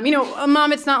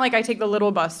 Mom, it's not like I take the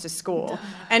little bus to school.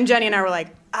 And Jenny and I were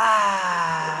like,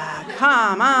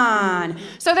 come on.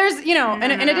 So there's,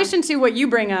 in addition to what you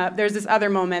bring up, there's this other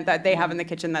moment that they have in the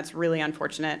kitchen that's really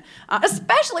unfortunate.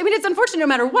 Especially, it's unfortunate no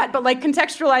matter what, but like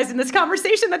contextualized in this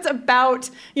conversation that's about,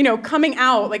 coming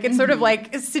out. Like it's sort of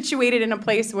like situated in a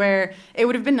place where it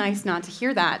would have been nice not to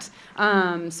hear that.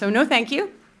 So no thank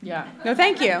you. Yeah. No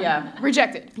thank you. Yeah.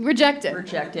 Rejected.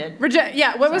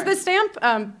 Yeah, what was the stamp?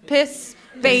 Piss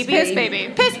baby. Piss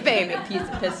baby. Piss baby.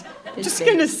 Piss Just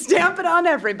baby. gonna stamp it on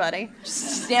everybody.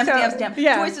 Stamp.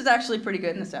 Yeah. Joyce is actually pretty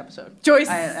good in this episode. Joyce.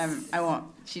 I won't.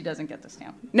 She doesn't get the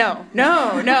stamp. No.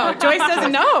 Joyce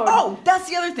doesn't know. Oh, that's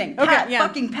the other thing. Pat,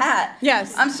 fucking Pat.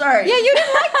 Yes. I'm sorry. Yeah, you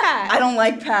didn't like Pat. I don't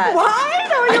like Pat. Why?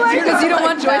 No, you like because you don't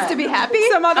want Joyce to be happy?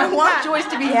 I want Joyce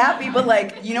to be happy, but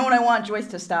like, you know what I want Joyce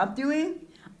to stop doing?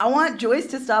 I want Joyce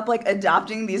to stop like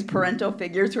adopting these parental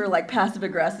figures who are like passive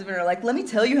aggressive and are like, let me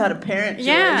tell you how to parent Joyce.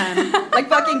 Yeah. Like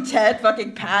fucking Ted,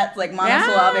 fucking Pat, like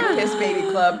monosyllabic piss baby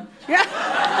club. Yeah.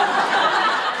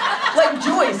 Like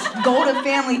Joyce, go to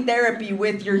family therapy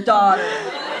with your daughter.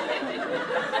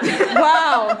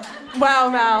 Wow,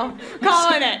 Mal.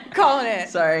 Calling it.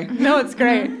 Sorry. No, it's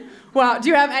great. Wow. Do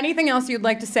you have anything else you'd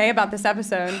like to say about this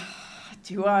episode?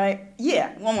 Do I?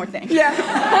 Yeah, one more thing. Yeah.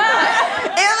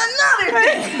 And another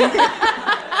thing.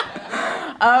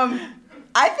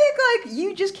 I think like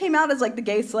you just came out as like the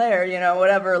gay Slayer,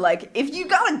 whatever. Like if you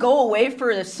gotta go away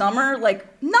for the summer, like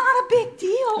not a big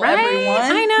deal, right? Everyone.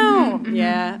 I know. Mm-hmm.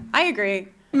 Yeah, I agree.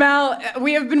 Mal,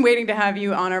 we have been waiting to have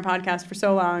you on our podcast for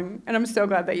so long, and I'm so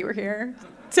glad that you were here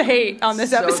to hate on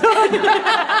this episode.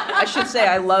 I should say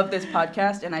I love this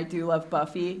podcast, and I do love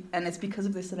Buffy, and it's because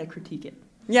of this that I critique it.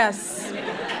 Yes.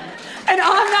 And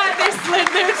on that, they slid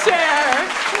their chair.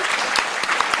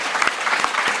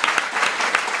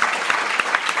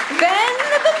 Then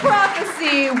the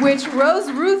prophecy which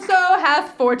Rose Russo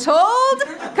hath foretold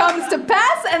comes to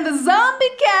pass, and the zombie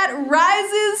cat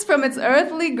rises from its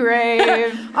earthly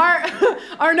grave.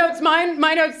 Our notes,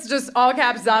 my notes just all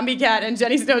caps zombie cat, and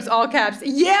Jenny's notes all caps.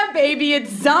 Yeah, baby,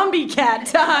 it's zombie cat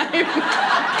time.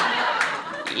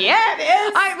 Yeah, it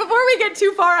is. Before we get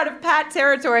too far out of Pat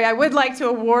territory, I would like to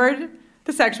award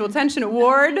the Sexual Tension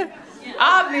Award,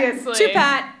 obviously, to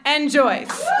Pat and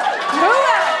Joyce. Who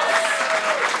else?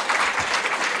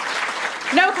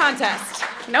 No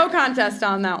contest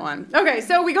on that one. Okay,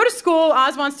 so we go to school.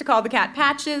 Oz wants to call the cat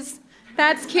Patches.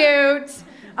 That's cute.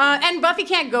 And Buffy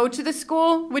can't go to the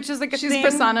school, which is like a She's thing.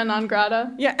 persona non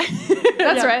grata. Yeah.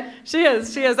 That's right. She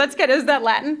is. That's good. Is that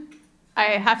Latin?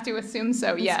 I have to assume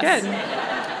so, yes. Good.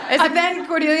 And then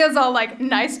Cordelia's all like,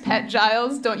 nice pet,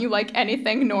 Giles. Don't you like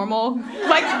anything normal?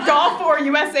 Like golf or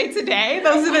USA Today?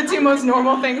 Those are the two most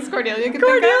normal things Cordelia can think of.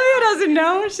 Cordelia doesn't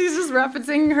know. She's just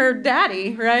referencing her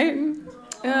daddy, right?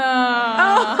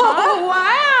 Oh,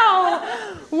 wow.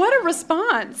 What a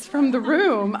response from the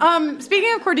room.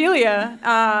 Speaking of Cordelia,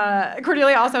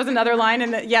 Cordelia also has another line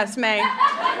in the, yes, May.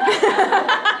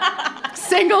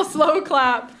 Single slow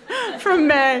clap from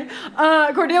May.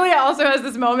 Cordelia also has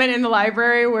this moment in the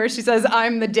library where she says,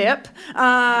 I'm the dip.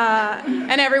 And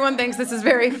and everyone thinks this is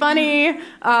very funny.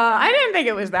 I didn't think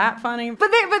it was that funny,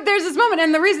 but there's this moment,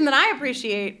 and the reason that I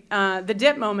appreciate the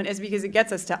dip moment is because it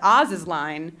gets us to Oz's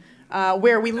line,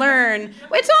 where we learn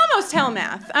it's almost hell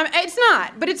math. It's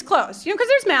not, but it's close. Because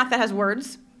there's math that has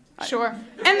words. Sure.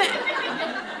 And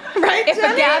right? If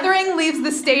a gathering leaves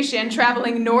the station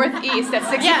traveling northeast at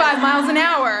 65 miles an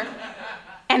hour,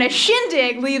 and a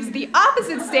shindig leaves the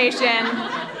opposite station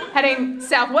heading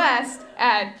southwest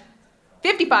at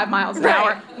 55 miles an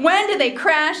hour, when do they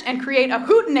crash and create a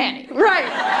hootenanny? Right.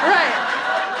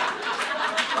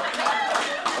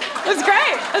 That's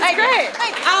great. That's great.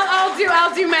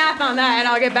 I'll do math on that, and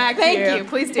I'll get back to you. Thank you.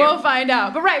 Please do. We'll find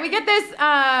out. But we get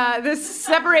this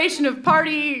separation of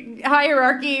party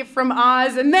hierarchy from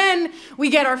Oz, and then we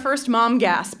get our first mom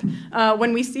gasp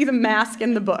when we see the mask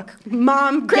in the book.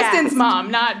 Mom Kristen's gasped.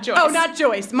 mom, not Joyce. Oh, not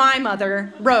Joyce. My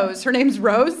mother, Rose. Her name's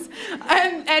Rose.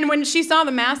 And when she saw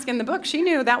the mask in the book, she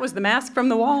knew that was the mask from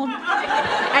the wall.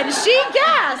 And she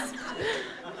gasped.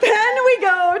 Then we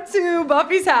go to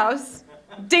Buffy's house.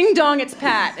 Ding dong, it's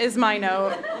Pat, is my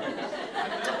note.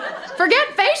 Forget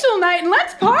facial night and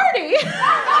let's party!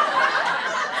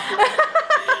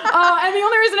 And the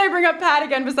only reason I bring up Pat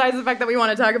again, besides the fact that we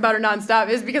want to talk about her nonstop,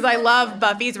 is because I love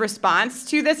Buffy's response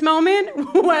to this moment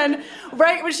when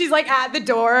she's like at the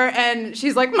door and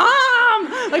she's like, Mom!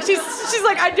 Like she's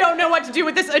like, I don't know what to do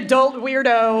with this adult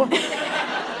weirdo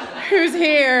who's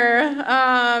here.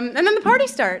 And then the party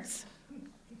starts.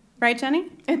 Right, Jenny?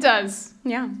 It does.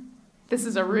 Yeah. This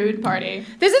is a rude party.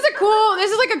 This is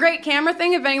like a great camera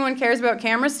thing if anyone cares about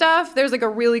camera stuff. There's like a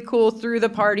really cool through the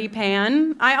party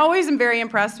pan. I always am very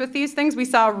impressed with these things. We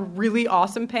saw a really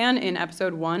awesome pan in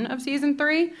episode 1 of season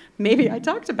 3. Maybe I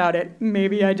talked about it.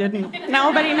 Maybe I didn't.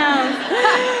 Nobody knows.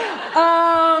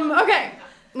 Okay.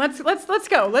 Let's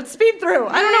go. Let's speed through.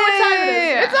 I don't know what time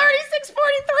it is. It's already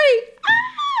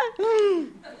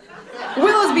 6:43.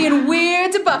 Willow's being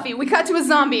weird to Buffy. We cut to a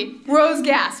zombie. Rose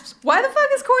gasps. Why the fuck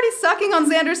is Cordy sucking on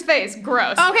Xander's face?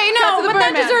 Gross. Okay, no, but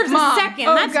that deserves Mom. a second.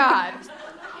 Oh, That's God.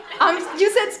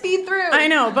 You said speed through. I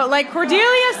know, but like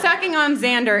Cordelia sucking on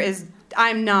Xander is...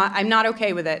 I'm not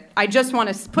okay with it. I just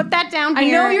want to put that down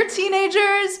here. I know you're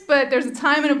teenagers, but there's a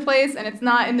time and a place, and it's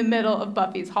not in the middle of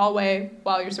Buffy's hallway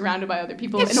while you're surrounded by other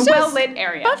people in a well-lit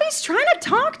area. Buffy's trying to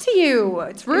talk to you.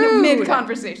 It's rude. In a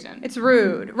mid-conversation. It's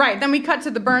rude. Right, then we cut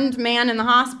to the burned man in the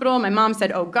hospital. My mom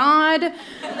said, oh, God.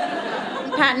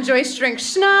 Pat and Joyce drink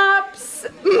schnapps.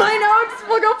 My notes,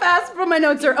 we'll go fast, but my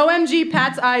notes are OMG,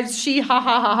 Pat's eyes, she, ha,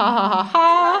 ha, ha, ha, ha, ha.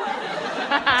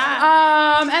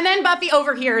 And then Buffy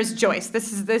overhears Joyce.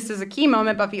 This is a key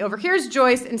moment. Buffy overhears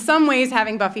Joyce. In some ways,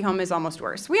 having Buffy home is almost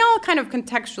worse. We all kind of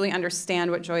contextually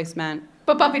understand what Joyce meant.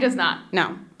 But Buffy does not.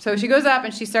 No. So she goes up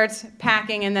and she starts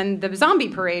packing, and then the zombie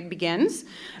parade begins.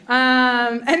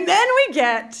 And then we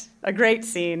get a great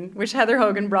scene, which Heather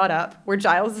Hogan brought up, where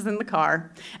Giles is in the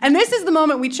car. And this is the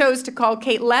moment we chose to call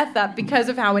Kate Leth up because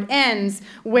of how it ends,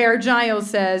 where Giles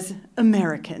says,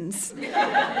 Americans. Kate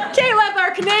Leth,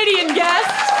 our Canadian guest.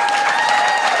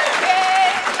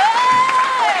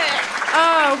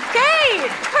 Oh,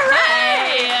 Kate!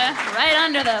 Hooray! Right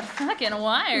under the fucking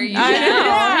wire. You I know.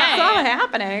 Hey. It's all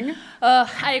happening.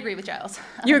 I agree with Giles.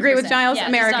 100%. You agree with Giles? Yeah,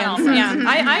 Americans. Yeah,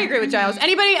 I agree with Giles.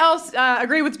 Anybody else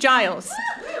agree with Giles?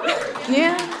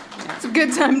 Yeah. It's a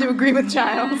good time to agree with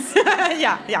Giles.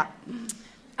 Yeah.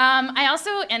 I also,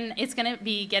 and it's going to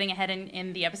be getting ahead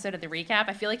in the episode of the recap,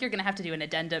 I feel like you're going to have to do an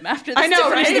addendum after this to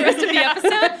finish the rest of the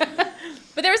episode.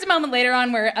 But there was a moment later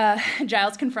on where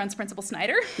Giles confronts Principal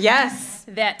Snyder. Yes.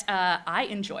 That I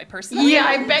enjoy personally. Yeah,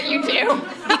 I bet you do.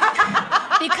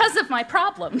 Because of my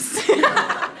problems.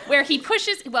 Where he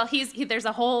pushes, there's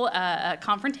a whole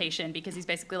confrontation because he's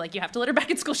basically like, you have to let her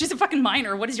back in school. She's a fucking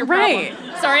minor. What is your problem?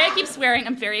 Sorry, I keep swearing.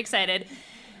 I'm very excited.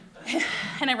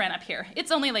 And I ran up here.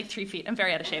 It's only like 3 feet. I'm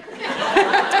very out of shape.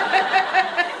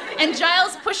 And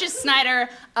Giles pushes Snyder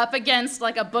up against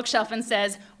like a bookshelf and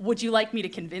says, would you like me to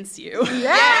convince you?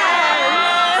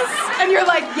 Yes! And you're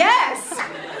like, yes!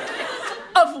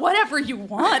 Of whatever you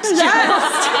want,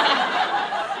 Giles.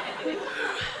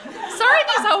 Sorry,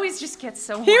 these always just get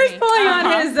so horny. He was pulling on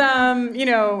his,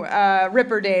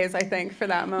 Ripper days, I think, for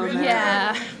that moment.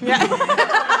 Yeah.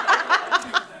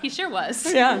 He sure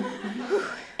was. Yeah.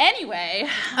 Anyway,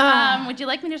 would you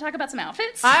like me to talk about some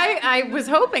outfits? I was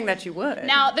hoping that you would.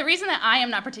 Now, the reason that I am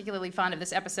not particularly fond of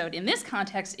this episode in this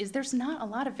context is there's not a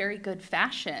lot of very good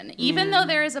fashion. Even though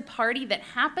there is a party that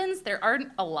happens, there aren't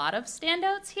a lot of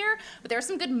standouts here, but there are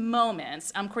some good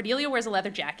moments. Cordelia wears a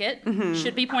leather jacket.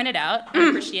 Should be pointed out.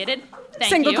 Appreciated. Thank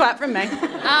Single you. clap from me.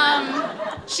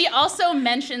 She also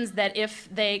mentions that if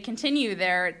they continue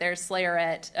their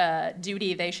Slayerette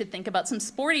duty, they should think about some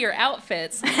sporty sportier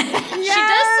outfits. She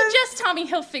does suggest Tommy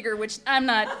Hilfiger, which I'm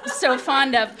not so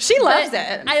fond of. She loves but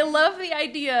it. I love the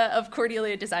idea of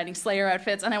Cordelia designing Slayer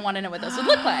outfits, and I want to know what those would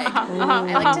look like.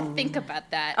 I like to think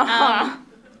about that.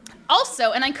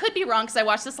 Also, and I could be wrong because I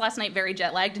watched this last night very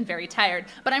jet-lagged and very tired,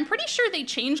 but I'm pretty sure they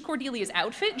changed Cordelia's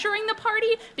outfit during the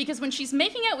party because when she's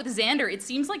making out with Xander, it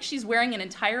seems like she's wearing an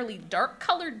entirely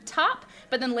dark-colored top,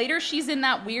 but then later she's in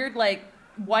that weird, like,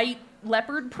 white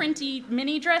leopard printy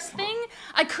mini dress thing.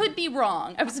 I could be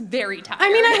wrong. I was very tired.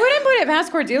 I mean, I wouldn't put it past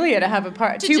Cordelia to have a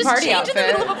two party change outfit. in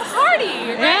the middle of a party,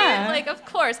 right? Yeah. Like, of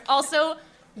course. Also,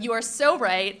 you are so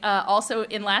right. Also,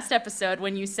 in last episode,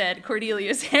 when you said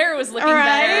Cordelia's hair was looking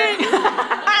better,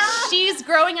 she's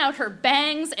growing out her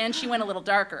bangs, and she went a little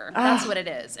darker. That's what it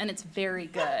is, and it's very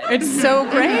good. It's so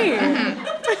great.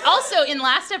 Also, in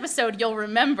last episode, you'll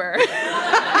remember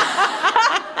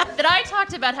that I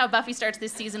talked about how Buffy starts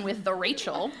this season with the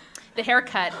Rachel, the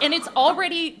haircut, and it's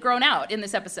already grown out in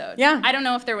this episode. Yeah. I don't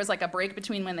know if there was like a break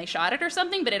between when they shot it or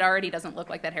something, but it already doesn't look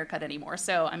like that haircut anymore.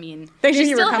 So, I mean, They knew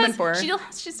you were coming for her.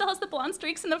 She still has the blonde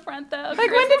streaks in the front, though. Like,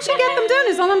 when did she get them done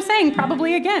is all I'm saying.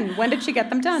 Probably again. When did she get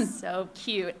them done? So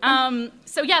cute.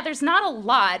 So yeah, there's not a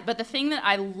lot, but the thing that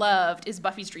I loved is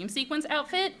Buffy's dream sequence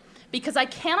outfit, because I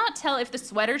cannot tell if the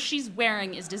sweater she's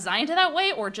wearing is designed that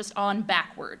way or just on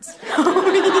backwards. Because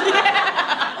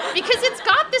it's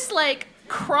got this, like,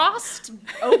 crossed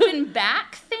open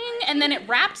back thing, and then it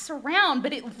wraps around,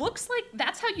 but it looks like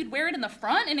that's how you'd wear it in the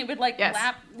front, and it would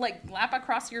lap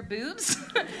across your boobs,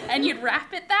 and you'd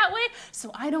wrap it that way.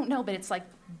 So I don't know, but it's like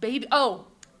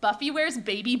Buffy wears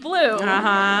baby blue 3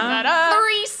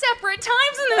 separate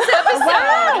times in this episode.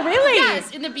 Wow, really?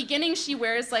 Yes, in the beginning she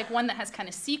wears like one that has kind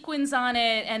of sequins on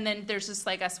it, and then there's just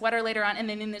like a sweater later on, and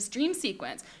then in this dream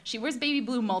sequence she wears baby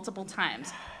blue multiple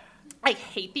times. I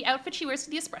hate the outfit she wears to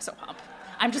the espresso pump.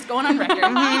 I'm just going on record.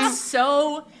 It's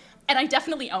so... And I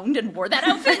definitely owned and wore that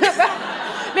outfit.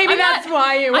 Maybe that's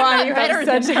why you have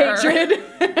such hatred.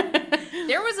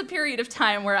 There was a period of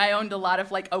time where I owned a lot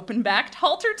of like open-backed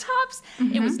halter tops.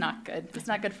 It was not good. It's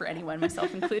not good for anyone,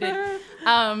 myself included.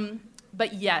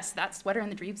 But yes, that sweater in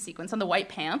the dream sequence on the white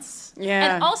pants.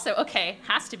 Yeah. And also,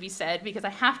 has to be said, because I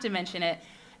have to mention it,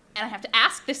 and I have to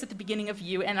ask this at the beginning of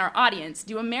you and our audience,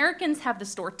 do Americans have the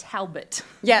store Talbot?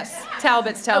 Yes,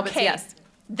 Talbot's, Okay. yes.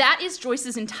 That is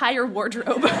Joyce's entire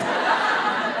wardrobe.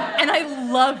 And I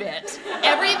love it.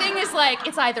 Everything is like,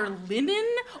 it's either linen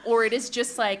or it is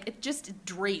just like, it just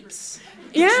drapes.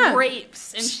 It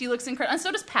drapes, and she looks incredible. And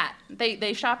so does Pat.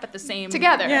 They shop at the same...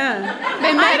 Together. Yeah.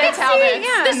 They met at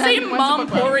Talbot's. The same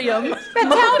momporium.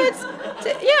 Talbot's,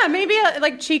 maybe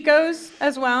like Chico's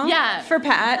as well. Yeah. For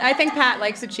Pat. I think Pat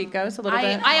likes the Chico's a little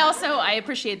bit. I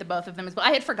appreciate the both of them as well.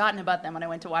 I had forgotten about them when I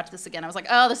went to watch this again. I was like,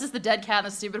 oh, this is the Dead Cat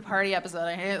and the Stupid Party episode.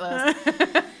 I hate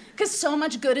this. Because so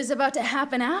much good is about to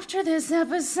happen after this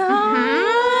episode.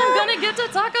 I'm going to get to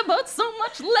talk about so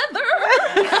much leather.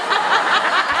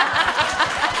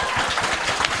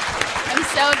 I'm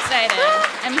so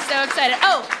excited.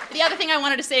 Oh, the other thing I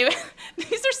wanted to say,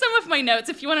 these are some of my notes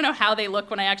if you want to know how they look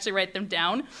when I actually write them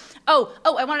down.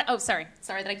 Sorry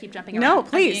that I keep jumping around. No,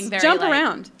 please, jump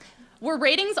around. Were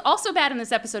ratings also bad in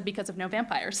this episode because of no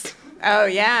vampires? Oh,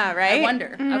 yeah, right? I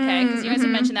wonder, okay, because you guys have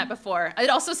mentioned that before. It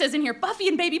also says in here, Buffy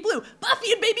and Baby Blue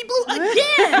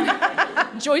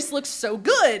again! Joyce looks so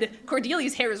good.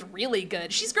 Cordelia's hair is really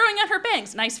good. She's growing out her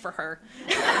bangs. Nice for her.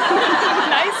 Nice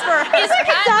for her. Is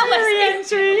Pat the lesbian?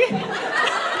 Entry.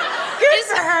 Good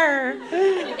for her.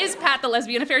 Is Pat the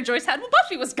lesbian affair Joyce had? Well,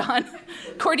 Buffy was gone.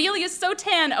 Cordelia's so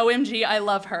tan, OMG, I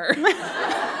love her.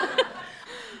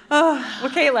 Well,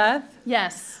 Kayla.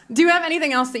 Yes. Do you have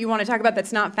anything else that you want to talk about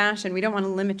that's not fashion? We don't want to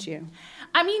limit you.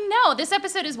 I mean, no, this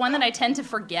episode is one that I tend to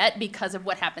forget because of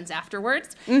what happens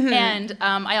afterwards. And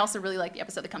I also really like the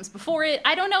episode that comes before it.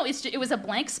 I don't know, it was a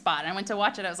blank spot. I went to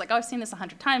watch it. I was like, oh, I've seen this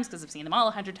 100 times because I've seen them all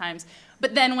 100 times.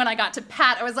 But then when I got to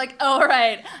Pat, I was like, oh,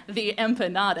 right, the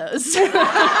empanadas.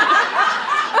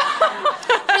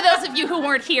 For those of you who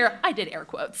weren't here, I did air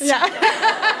quotes. Yeah.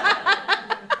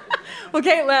 Well,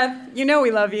 Caitlin, you know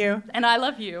we love you. And I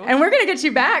love you. And we're going to get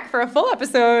you back for a full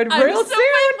episode real soon.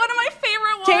 One of my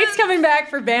favorite ones. Kate's coming back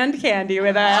for Band Candy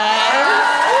with us.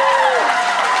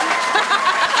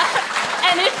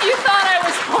 And if you thought I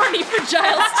was horny for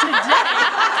Giles today,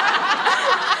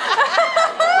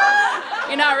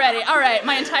 you're not ready. All right,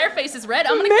 my entire face is red.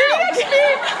 I'm going to count.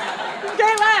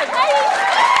 Caitlin.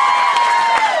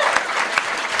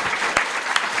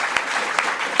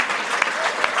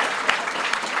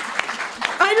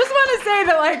 I just want to say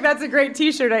that, like, that's a great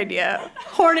T-shirt idea.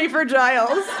 Horny for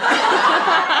Giles.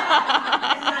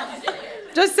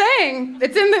 Just saying.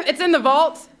 It's in the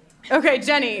vault. Okay,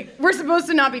 Jenny, we're supposed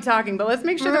to not be talking, but let's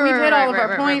make sure that we've hit all of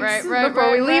our points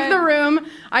before we leave the room.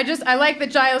 I like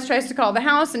that Giles tries to call the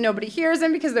house and nobody hears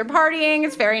him because they're partying.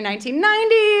 It's very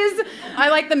 1990s. I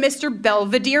like the Mr.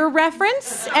 Belvedere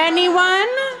reference. Anyone?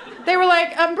 They were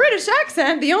like, a British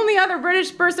accent. The only other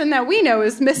British person that we know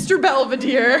is Mr.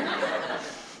 Belvedere.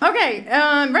 Okay,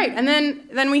 right, and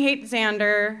then we hate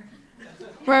Xander.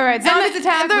 Right. Zombies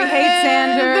attack. We hate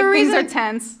Xander. Things are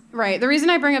tense. Right. The reason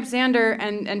I bring up Xander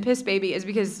and Piss Baby is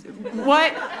because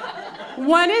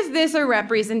what is this a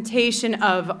representation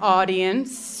of,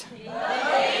 audience?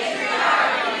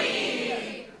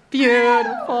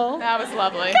 Beautiful. That was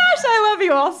lovely. Gosh, I love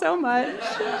you all so much.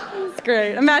 It's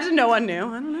great. Imagine no one knew.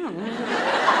 I don't know.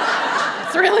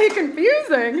 It's really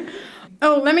confusing.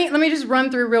 Oh, let me just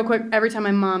run through real quick every time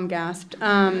my mom gasped.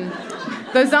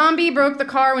 The zombie broke the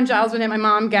car when Giles went in. My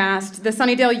mom gasped. The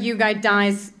Sunnydale U guy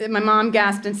dies. My mom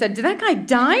gasped and said, "Did that guy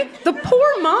die?" The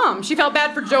poor mom. She felt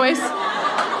bad for Joyce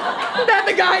that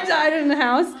the guy died in the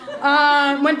house.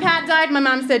 When Pat died, my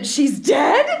mom said, "She's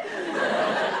dead?"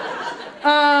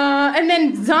 And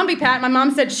then zombie Pat, my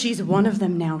mom said, "She's one of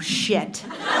them now. Shit."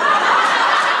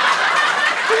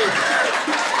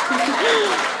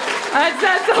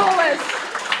 That's the whole list.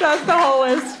 That's the whole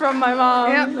list from my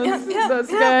mom. That's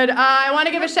good. I want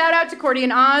to give a shout out to Cordy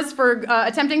and Oz for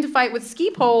attempting to fight with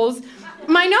ski poles.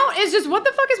 My note is just, what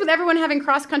the fuck is with everyone having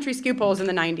cross-country ski poles in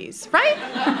the 90s, right?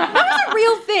 That was a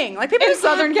real thing. Like people in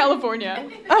Southern California.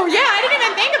 Oh yeah, I didn't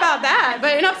even think about that.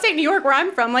 But in upstate New York, where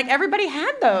I'm from, like everybody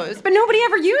had those, but nobody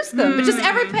ever used them. But just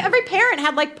every parent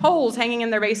had like poles hanging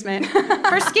in their basement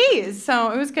for skis,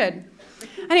 so it was good.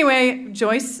 Anyway,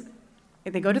 Joyce,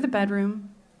 they go to the bedroom.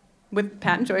 With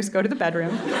Pat and Joyce go to the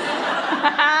bedroom.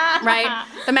 Right?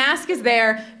 The mask is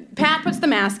there. Pat puts the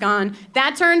mask on.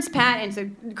 That turns Pat into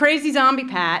crazy zombie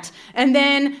Pat. And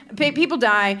then people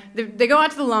die. They go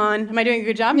out to the lawn. Am I doing a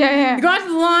good job? Yeah. They go out to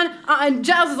the lawn, and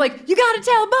Giles is like, "You gotta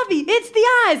tell Buffy, it's the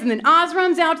eyes." And then Oz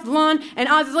runs out to the lawn, and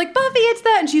Oz is like, "Buffy, it's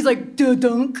that." And she's like,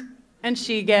 "Dunk." And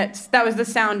she gets, that was the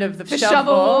sound of the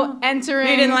shovel entering.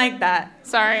 You didn't like that.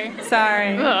 Sorry.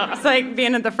 Ugh. It's like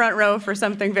being at the front row for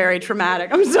something very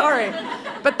traumatic. I'm sorry.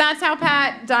 But that's how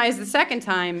Pat dies the second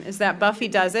time, is that Buffy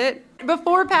does it.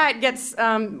 Before Pat gets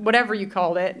whatever you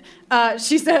called it,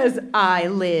 she says, "I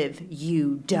live,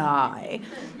 you die."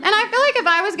 And I feel like if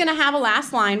I was going to have a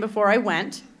last line before I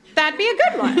went, that'd be a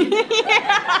good one.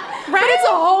 Yeah. Right? But it's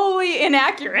wholly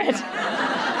inaccurate.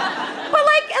 But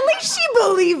like, at least she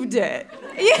believed it.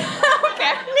 Yeah,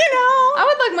 okay. You know? I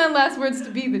would like my last words to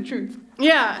be the truth.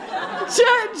 Yeah.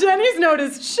 Jenny's note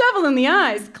is shovel in the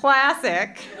eyes.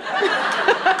 Classic.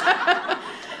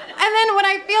 And then what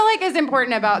I feel like is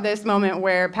important about this moment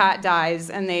where Pat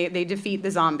dies and they defeat the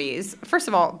zombies. First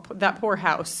of all, that poor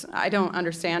house. I don't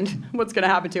understand what's going to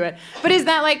happen to it. But is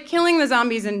that like killing the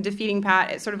zombies and defeating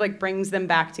Pat, it sort of like brings them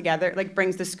back together, like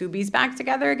brings the Scoobies back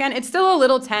together again. It's still a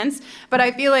little tense, but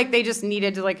I feel like they just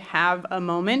needed to like have a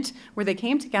moment where they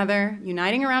came together,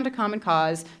 uniting around a common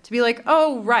cause, to be like,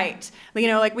 oh, right. You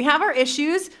know, like we have our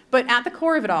issues, but at the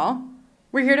core of it all,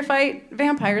 we're here to fight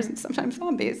vampires and sometimes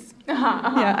zombies.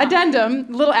 Yeah,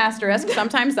 addendum, little asterisk,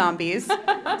 sometimes zombies. So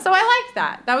I liked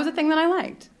that. That was a thing that I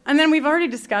liked. And then we've already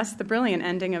discussed the brilliant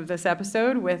ending of this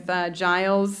episode with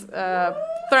Giles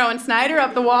throwing Snyder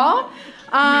up the wall.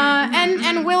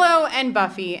 And Willow and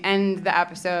Buffy end the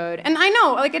episode. And I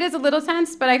know, like, it is a little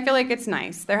tense, but I feel like it's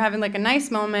nice. They're having, like, a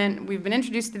nice moment. We've been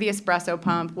introduced to the espresso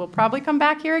pump. We'll probably come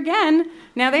back here again.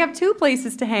 Now they have 2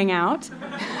 places to hang out.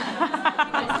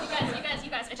 You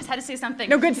guys, I just had to say something.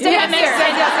 No, good. Stay up here.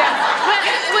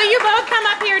 Yes. Will you both come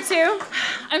up here, too?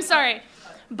 I'm sorry,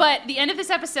 but the end of this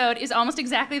episode is almost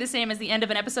exactly the same as the end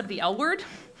of an episode of The L Word.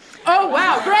 Oh,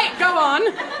 wow. Great. Go on.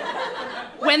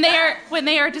 When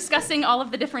they are discussing all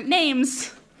of the different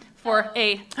names for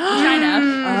a vagina,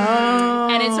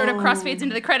 and it sort of crossfades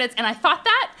into the credits, and I thought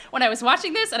that when I was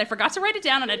watching this, and I forgot to write it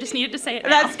down, and I just needed to say it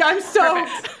now. I'm so...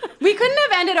 We couldn't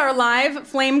have ended our live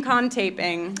FlameCon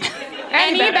taping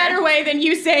any better way than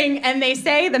you saying, "And they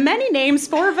say the many names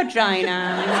for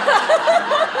vagina."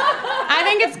 I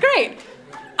think it's great.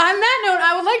 On that note,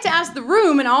 I would like to ask the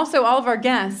room and also all of our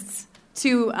guests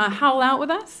to howl out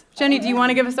with us. Jenny, do you want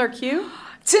to give us our cue?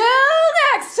 Till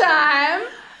next time.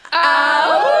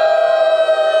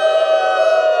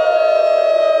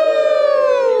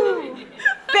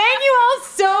 Thank you all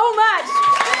so much.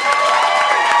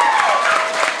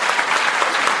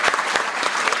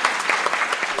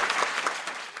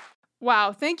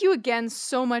 Wow, thank you again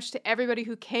so much to everybody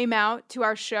who came out to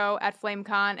our show at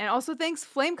FlameCon, and also thanks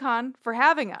FlameCon for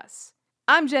having us.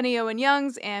 I'm Jenny Owen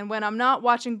Youngs, and when I'm not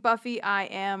watching Buffy, I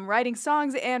am writing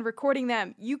songs and recording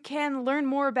them. You can learn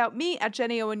more about me at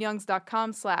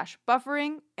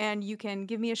jennyowenyoungs.com/buffering, and you can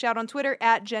give me a shout on Twitter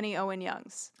at Jenny Owen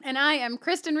Youngs. And I am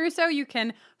Kristen Russo. You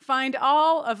can find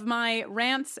all of my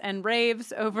rants and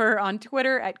raves over on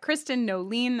Twitter at Kristen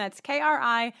Noeline. That's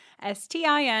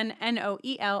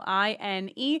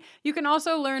KRISTINNOELINE. You can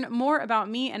also learn more about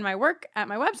me and my work at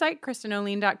my website,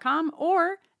 KristenNoeline.com,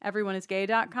 or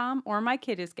everyoneisgay.com, or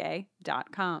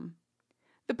mykidisgay.com.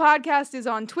 The podcast is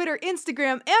on Twitter,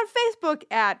 Instagram, and Facebook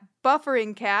at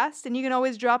BufferingCast, and you can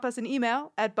always drop us an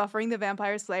email at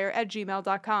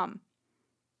bufferingthevampireslayer@gmail.com.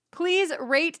 Please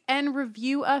rate and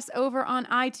review us over on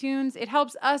iTunes. It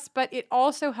helps us, but it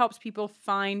also helps people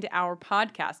find our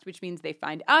podcast, which means they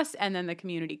find us, and then the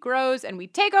community grows, and we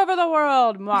take over the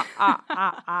world.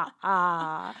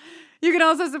 You can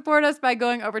also support us by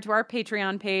going over to our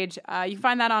Patreon page. You can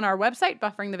find that on our website,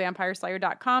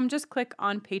 bufferingthevampireslayer.com. Just click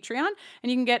on Patreon, and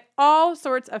you can get all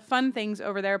sorts of fun things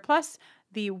over there, plus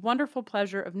the wonderful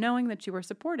pleasure of knowing that you are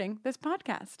supporting this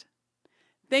podcast.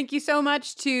 Thank you so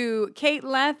much to Kate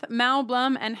Leth, Mal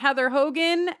Blum, and Heather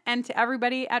Hogan, and to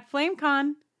everybody at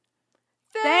FlameCon.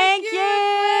 Thank you!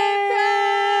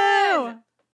 FlameCon!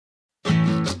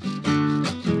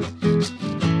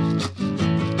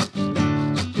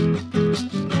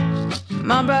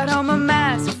 Mom brought home a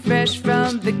mask fresh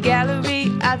from the gallery.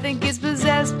 I think it's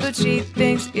possessed, but she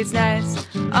thinks it's nice.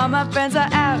 All my friends are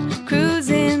out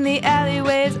cruising the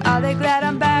alleyways. Are they glad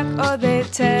I'm back or they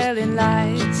telling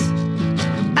lies?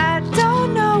 I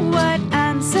don't know what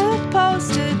I'm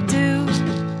supposed to do.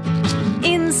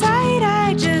 Inside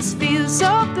I just feel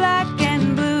so black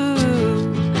and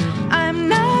blue. I'm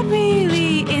not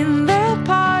really in the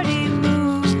party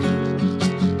mood,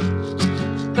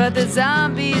 but the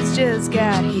zombies just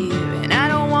got here and I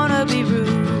don't wanna be rude.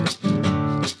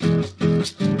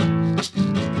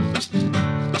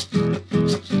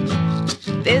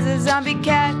 There's a zombie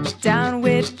cat down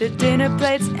with the dinner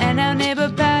plates, and our neighbor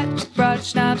Pat brought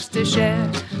schnapps to share.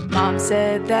 Mom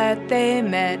said that they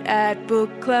met at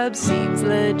book club, seems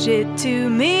legit to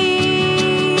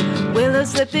me. Willow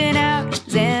slipping out,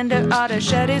 Xander ought to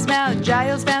shut his mouth.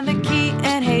 Giles found the key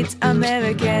and hates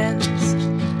Americans.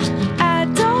 I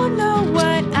don't know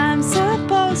what I'm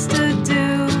supposed to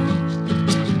do.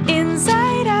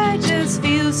 Inside I just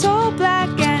feel so black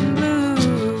and blue.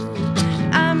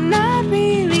 I'm not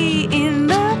really in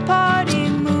the party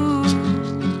mood,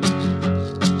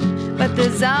 but the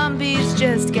zombies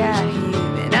just got here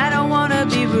and I don't wanna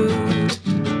be rude.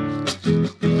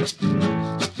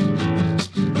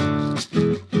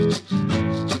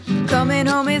 Coming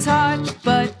home is hard,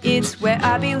 but it's where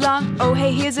I belong. Oh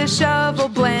hey, here's a shovel,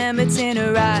 blam, it's in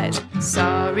her eyes.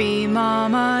 Sorry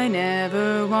Mom, I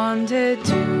never wanted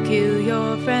to kill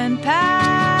your friend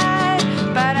Pat.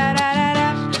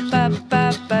 Ba-da-da-da-da,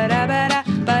 ba-ba-ba-da-ba-da,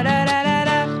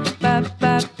 ba-da-da-da-da,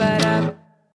 ba-ba-ba-da.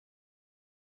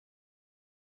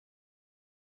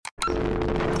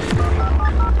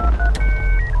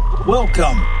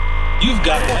 Welcome. You've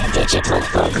got digital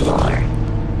folklore.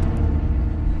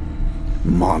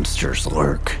 Monsters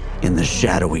lurk in the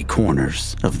shadowy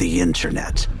corners of the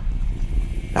internet.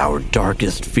 Our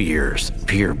darkest fears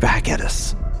peer back at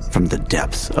us from the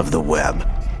depths of the web.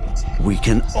 We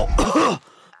can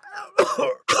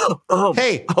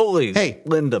Hey, holy, hey,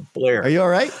 Linda Blair. Are you all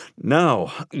right?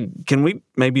 No. Can we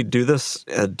maybe do this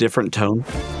a different tone?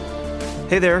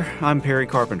 Hey there, I'm Perry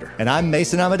Carpenter. And I'm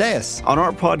Mason Amadeus. On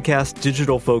our podcast,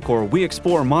 Digital Folklore, we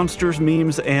explore monsters,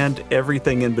 memes, and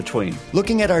everything in between.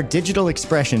 Looking at our digital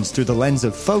expressions through the lens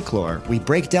of folklore, we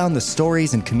break down the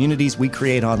stories and communities we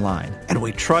create online. And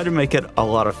we try to make it a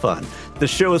lot of fun. The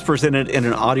show is presented in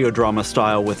an audio drama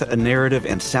style with a narrative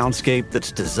and soundscape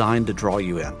that's designed to draw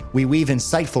you in. We weave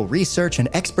insightful research and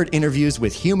expert interviews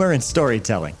with humor and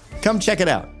storytelling. Come check it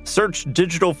out. Search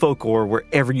Digital Folklore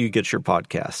wherever you get your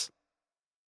podcasts.